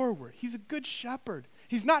forward. He's a good shepherd.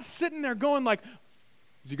 He's not sitting there going like,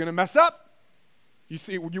 is he going to mess up?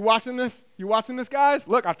 You watching this? You watching this, guys?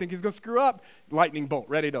 Look, I think he's going to screw up. Lightning bolt,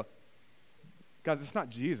 ready to. Guys, it's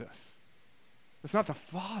not Jesus. It's not the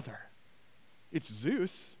Father. It's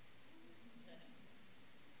Zeus.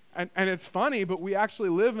 And it's funny, but we actually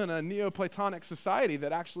live in a Neoplatonic society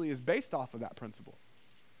that actually is based off of that principle.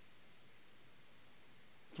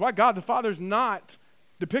 That's why God the Father is not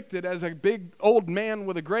depicted as a big old man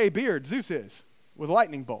with a gray beard. Zeus is, with a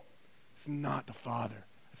lightning bolt. It's not the Father.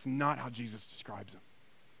 It's not how Jesus describes him.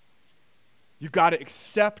 You've got to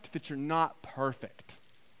accept that you're not perfect.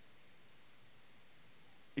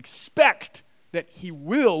 Expect that he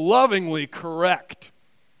will lovingly correct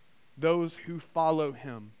those who follow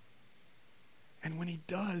him. And when he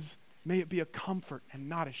does, may it be a comfort and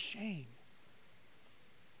not a shame.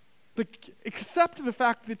 Accept the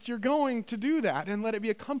fact that you're going to do that and let it be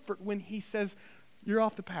a comfort when he says, you're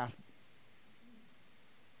off the path.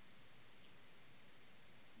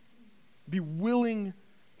 Be willing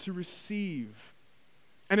to receive.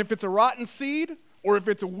 And if it's a rotten seed or if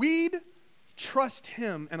it's a weed, trust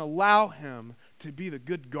him and allow him to be the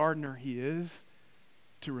good gardener he is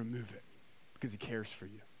to remove it because he cares for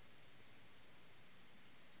you.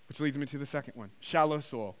 Which leads me to the second one, shallow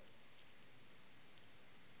soil.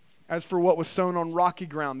 As for what was sown on rocky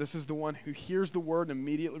ground, this is the one who hears the word and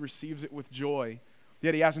immediately receives it with joy.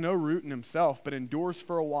 Yet he has no root in himself, but endures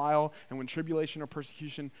for a while, and when tribulation or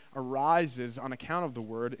persecution arises on account of the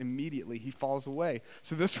word, immediately he falls away.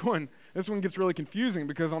 So this one gets really confusing,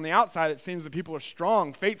 because on the outside it seems that people are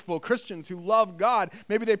strong, faithful Christians who love God.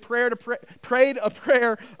 Maybe they prayed a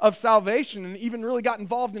prayer of salvation and even really got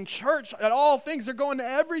involved in church at all things. They're going to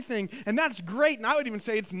everything, and that's great, and I would even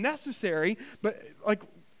say it's necessary, but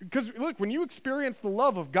because look, when you experience the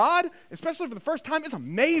love of God, especially for the first time, it's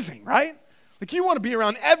amazing, right? Like, you want to be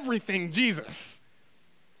around everything Jesus.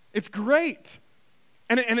 It's great.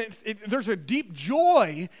 And there's a deep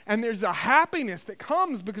joy, and there's a happiness that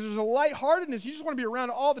comes because there's a lightheartedness. You just want to be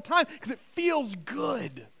around it all the time because it feels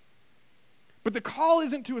good. But the call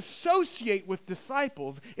isn't to associate with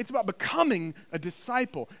disciples. It's about becoming a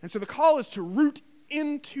disciple. And so the call is to root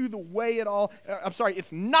into the way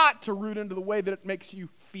it's not to root into the way that it makes you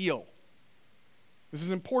feel. This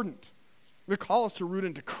is important. The call is to root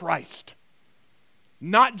into Christ.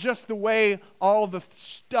 Not just the way all the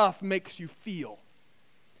stuff makes you feel.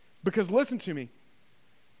 Because listen to me,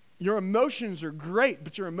 your emotions are great,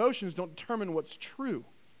 but your emotions don't determine what's true.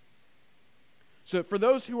 So for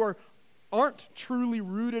those who aren't truly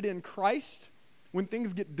rooted in Christ, when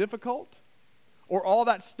things get difficult, or all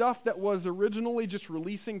that stuff that was originally just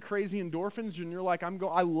releasing crazy endorphins, and you're like,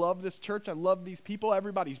 I love this church, I love these people,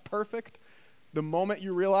 everybody's perfect. The moment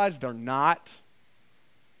you realize they're not,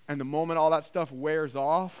 and the moment all that stuff wears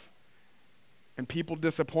off and people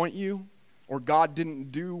disappoint you, or God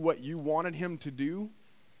didn't do what you wanted him to do,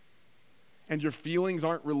 and your feelings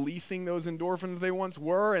aren't releasing those endorphins they once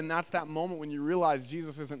were, and that's that moment when you realize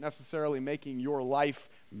Jesus isn't necessarily making your life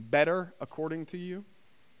better according to you,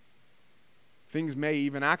 things may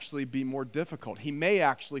even actually be more difficult. He may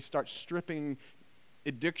actually start stripping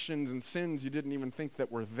addictions and sins you didn't even think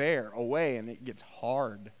that were there away, and it gets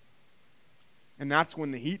hard. And that's when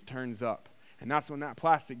the heat turns up. And that's when that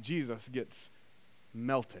plastic Jesus gets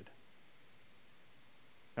melted.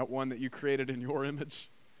 That one that you created in your image.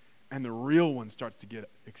 And the real one starts to get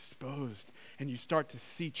exposed. And you start to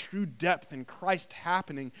see true depth in Christ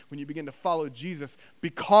happening when you begin to follow Jesus,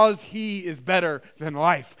 because he is better than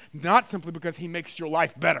life. Not simply because he makes your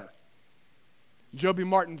life better. Joby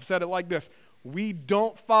Martin said it like this: we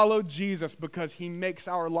don't follow Jesus because he makes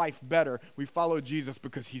our life better. We follow Jesus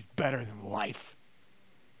because he's better than life.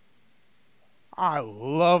 I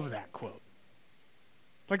love that quote.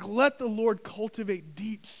 Like, let the Lord cultivate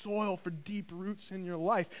deep soil for deep roots in your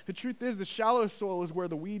life. The truth is, the shallow soil is where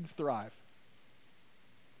the weeds thrive,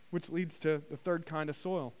 which leads to the third kind of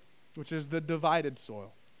soil, which is the divided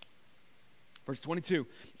soil. Verse 22,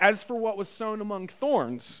 as for what was sown among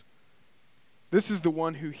thorns, this is the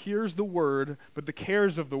one who hears the word, but the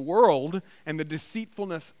cares of the world and the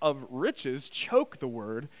deceitfulness of riches choke the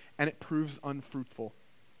word, and it proves unfruitful.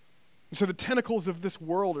 So the tentacles of this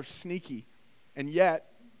world are sneaky, and yet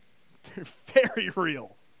they're very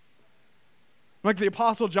real. Like the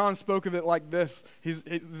Apostle John spoke of it like this. He's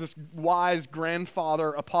this wise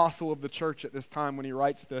grandfather apostle of the church at this time when he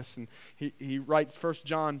writes this, and he writes 1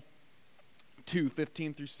 John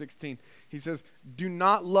 2:15 through 16. He says, do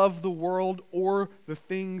not love the world or the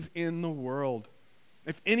things in the world.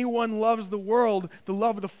 If anyone loves the world, the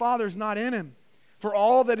love of the Father is not in him. For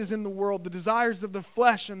all that is in the world, the desires of the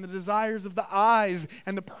flesh and the desires of the eyes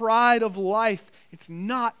and the pride of life, it's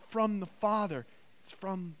not from the Father, it's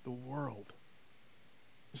from the world.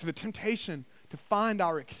 So the temptation to find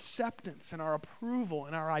our acceptance and our approval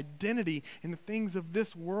and our identity in the things of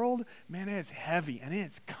this world, man, it is heavy and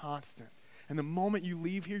it's constant. And the moment you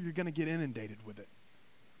leave here, you're going to get inundated with it.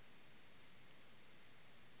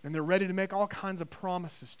 And they're ready to make all kinds of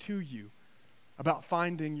promises to you about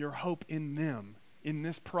finding your hope in them, in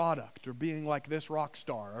this product, or being like this rock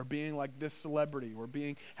star, or being like this celebrity, or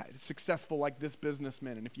being successful like this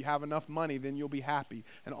businessman. And if you have enough money, then you'll be happy,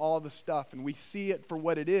 and all the stuff. And we see it for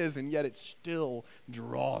what it is, and yet it still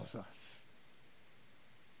draws us.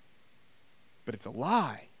 But it's a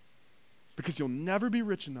lie, because you'll never be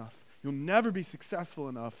rich enough, you'll never be successful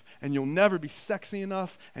enough, and you'll never be sexy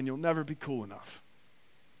enough, and you'll never be cool enough.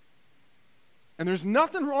 And there's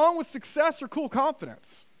nothing wrong with success or cool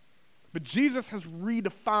confidence. But Jesus has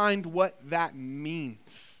redefined what that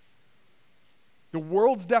means. The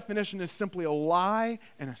world's definition is simply a lie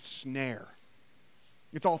and a snare.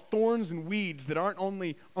 It's all thorns and weeds that aren't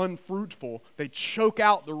only unfruitful, they choke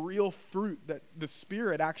out the real fruit that the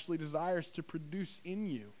Spirit actually desires to produce in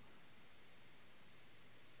you.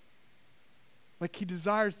 Like he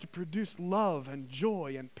desires to produce love and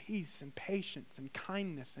joy and peace and patience and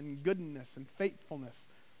kindness and goodness and faithfulness,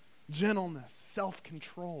 gentleness,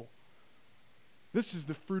 self-control. This is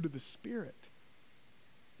the fruit of the Spirit.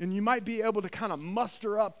 And you might be able to kind of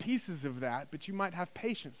muster up pieces of that, but you might have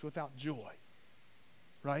patience without joy,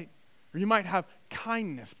 right? Or you might have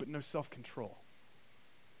kindness but no self-control.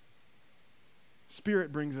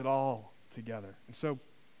 Spirit brings it all together. And so,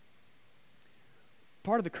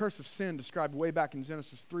 part of the curse of sin described way back in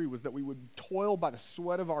Genesis 3 was that we would toil by the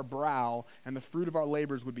sweat of our brow, and the fruit of our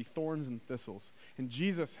labors would be thorns and thistles. And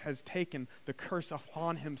Jesus has taken the curse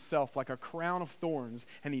upon himself like a crown of thorns,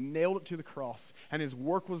 and he nailed it to the cross, and his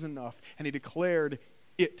work was enough, and he declared,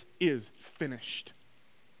 "It is finished."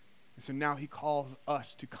 And so now he calls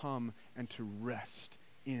us to come and to rest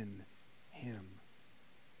in him,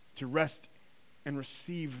 to rest and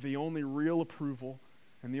receive the only real approval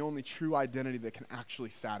and the only true identity that can actually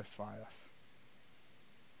satisfy us.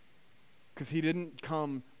 Because he didn't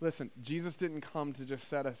come, listen, Jesus didn't come to just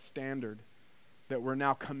set a standard that we're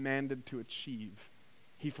now commanded to achieve.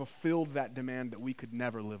 He fulfilled that demand that we could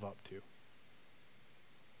never live up to.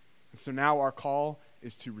 And so now our call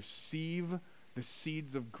is to receive the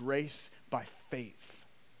seeds of grace by faith.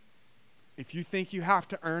 If you think you have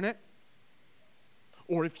to earn it,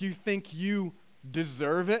 or if you think you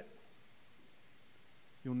deserve it,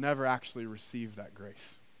 you'll never actually receive that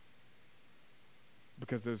grace.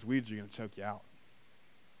 Because those weeds are going to choke you out.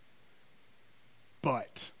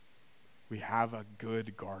 But we have a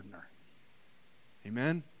good gardener.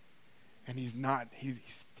 Amen? And he's not going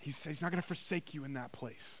to forsake you in that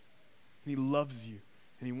place. And he loves you.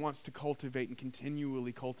 And he wants to cultivate and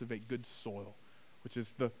continually cultivate good soil, which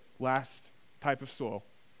is the last type of soil.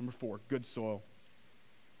 Number 4, good soil.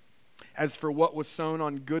 As for what was sown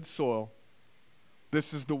on good soil,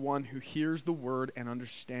 this is the one who hears the word and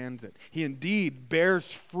understands it. He indeed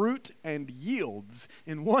bears fruit and yields,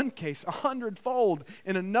 in one case 100-fold,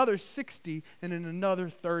 in another 60, and in another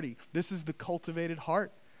 30. This is the cultivated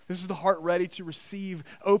heart. This is the heart ready to receive,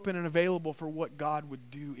 open and available for what God would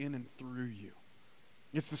do in and through you.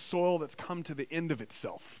 It's the soil that's come to the end of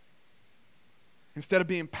itself. Instead of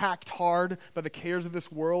being packed hard by the cares of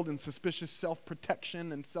this world and suspicious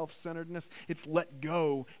self-protection and self-centeredness, it's let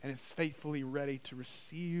go and it's faithfully ready to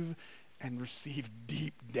receive and receive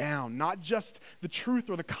deep down. Not just the truth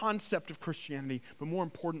or the concept of Christianity, but more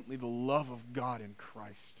importantly, the love of God in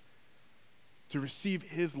Christ. To receive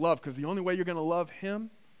his love, because the only way you're going to love him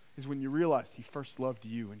is when you realize he first loved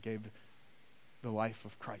you and gave the life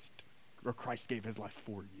of Christ, or Christ gave his life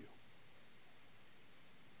for you.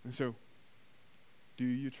 And so, do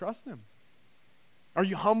you trust him? Are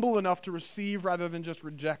you humble enough to receive rather than just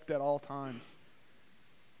reject at all times?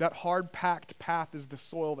 That hard-packed path is the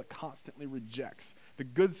soil that constantly rejects. The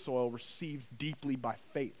good soil receives deeply by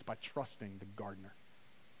faith, by trusting the gardener.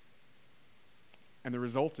 And the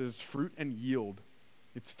result is fruit and yield.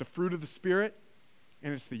 It's the fruit of the Spirit,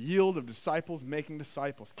 and it's the yield of disciples making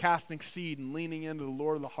disciples, casting seed and leaning into the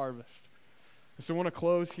Lord of the harvest. And so I want to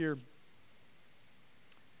close here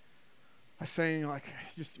by saying,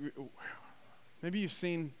 just maybe you've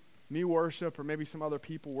seen me worship, or maybe some other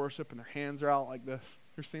people worship and their hands are out like this.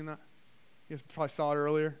 You ever seen that? You guys probably saw it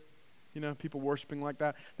earlier. People worshiping like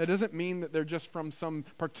that. That doesn't mean that they're just from some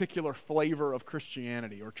particular flavor of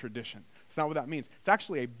Christianity or tradition. It's not what that means. It's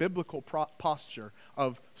actually a biblical posture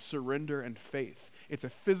of surrender and faith. It's a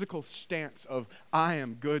physical stance of, I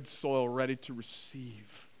am good soil ready to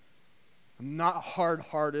receive. I'm not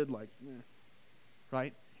hard-hearted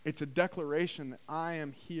right? It's a declaration that I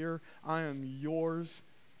am here, I am yours,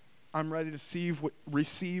 I'm ready to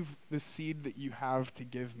receive the seed that you have to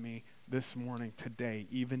give me this morning, today,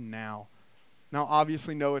 even now. Now,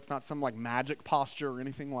 obviously, no, it's not some magic posture or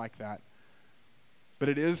anything like that, but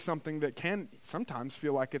it is something that can sometimes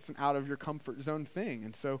feel like it's an out of your comfort zone thing.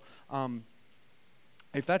 And so,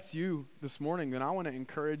 if that's you this morning, then I want to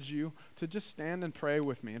encourage you to just stand and pray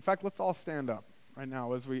with me. In fact, let's all stand up right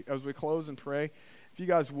now as we close and pray. If you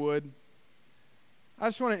guys would, I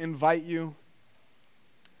just want to invite you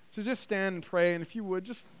to just stand and pray. And if you would,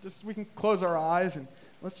 just we can close our eyes and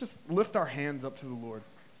let's just lift our hands up to the Lord.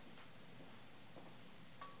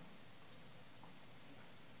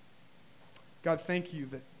 God, thank you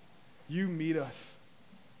that you meet us.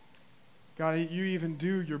 God, you even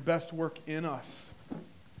do your best work in us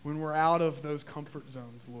when we're out of those comfort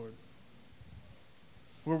zones, Lord.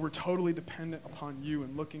 Where we're totally dependent upon you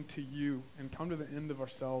and looking to you and come to the end of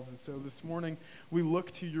ourselves. And so this morning, we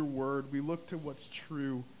look to your word. We look to what's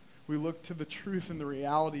true. We look to the truth and the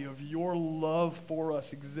reality of your love for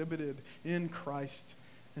us exhibited in Christ.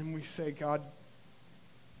 And we say, God,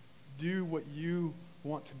 do what you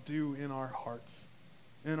want to do in our hearts,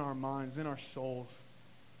 in our minds, in our souls.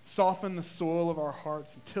 Soften the soil of our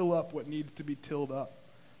hearts and till up what needs to be tilled up.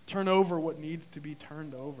 Turn over what needs to be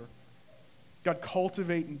turned over. God,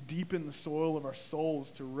 cultivate and deepen the soil of our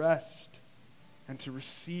souls to rest and to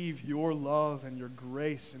receive your love and your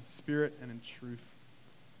grace in spirit and in truth.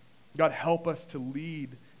 God, help us to lead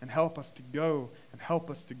and help us to go and help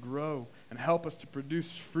us to grow and help us to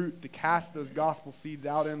produce fruit, to cast those gospel seeds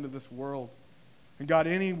out into this world. And God,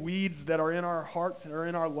 any weeds that are in our hearts and are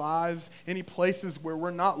in our lives, any places where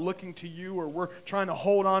we're not looking to you or we're trying to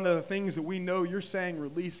hold on to the things that we know you're saying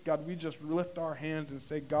release, God, we just lift our hands and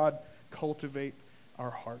say, God, cultivate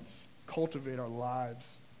our hearts, cultivate our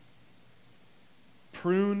lives.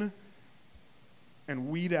 Prune and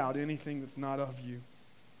weed out anything that's not of you.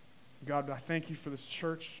 God, I thank you for this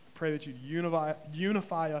church. I pray that you'd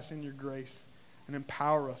unify us in your grace and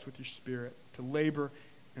empower us with your spirit to labor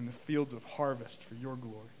in the fields of harvest for your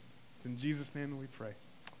glory. It's in Jesus' name that we pray.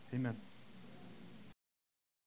 Amen.